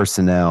the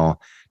personnel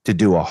to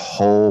do a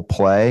whole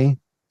play.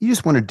 You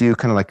just want to do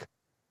kind of like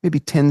maybe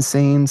 10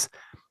 scenes.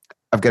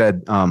 I've got a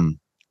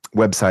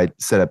website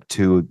set up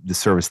to the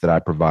service that I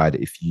provide.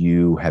 If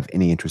you have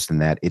any interest in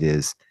that, it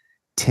is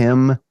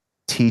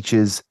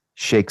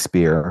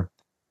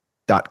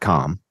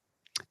timteachesshakespeare.com.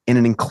 And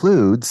it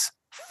includes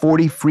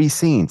 40 free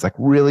scenes, like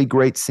really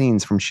great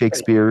scenes from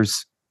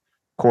Shakespeare's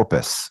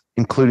corpus,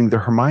 including the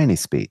Hermione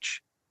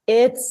speech.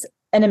 It's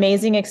an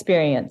amazing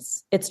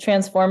experience. It's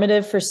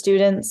transformative for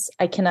students.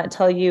 I cannot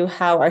tell you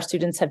how our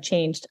students have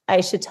changed.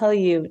 I should tell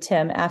you,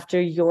 Tim, after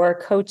your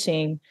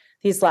coaching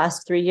these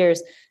last 3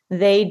 years,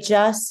 they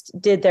just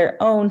did their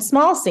own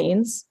small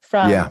scenes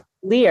from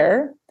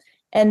Lear,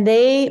 and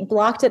they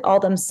blocked it all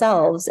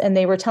themselves, and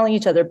they were telling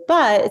each other,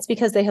 but it's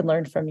because they had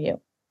learned from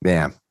you.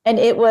 Yeah. And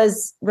it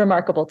was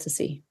remarkable to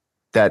see.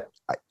 It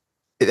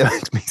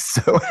makes me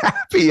so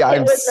happy.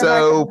 I'm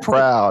so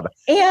proud.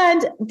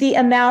 And the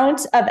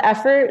amount of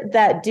effort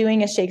that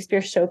doing a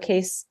Shakespeare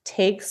showcase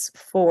takes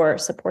for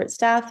support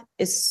staff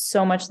is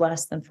so much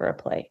less than for a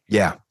play.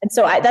 Yeah. And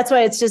so that's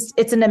why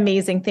it's an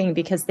amazing thing,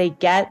 because they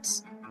get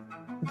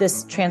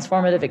this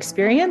transformative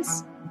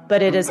experience,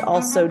 but it is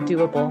also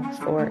doable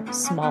for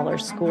smaller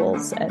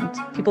schools and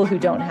people who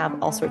don't have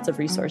all sorts of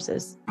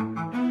resources.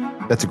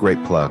 That's a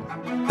great plug.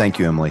 Thank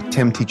you, Emily.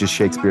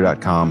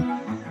 TimTeachesShakespeare.com.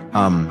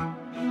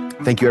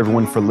 Thank you,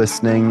 everyone, for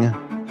listening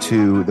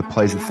to The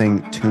Plays the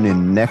Thing. Tune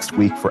in next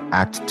week for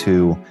Act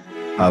 2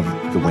 of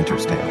The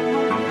Winter's Tale.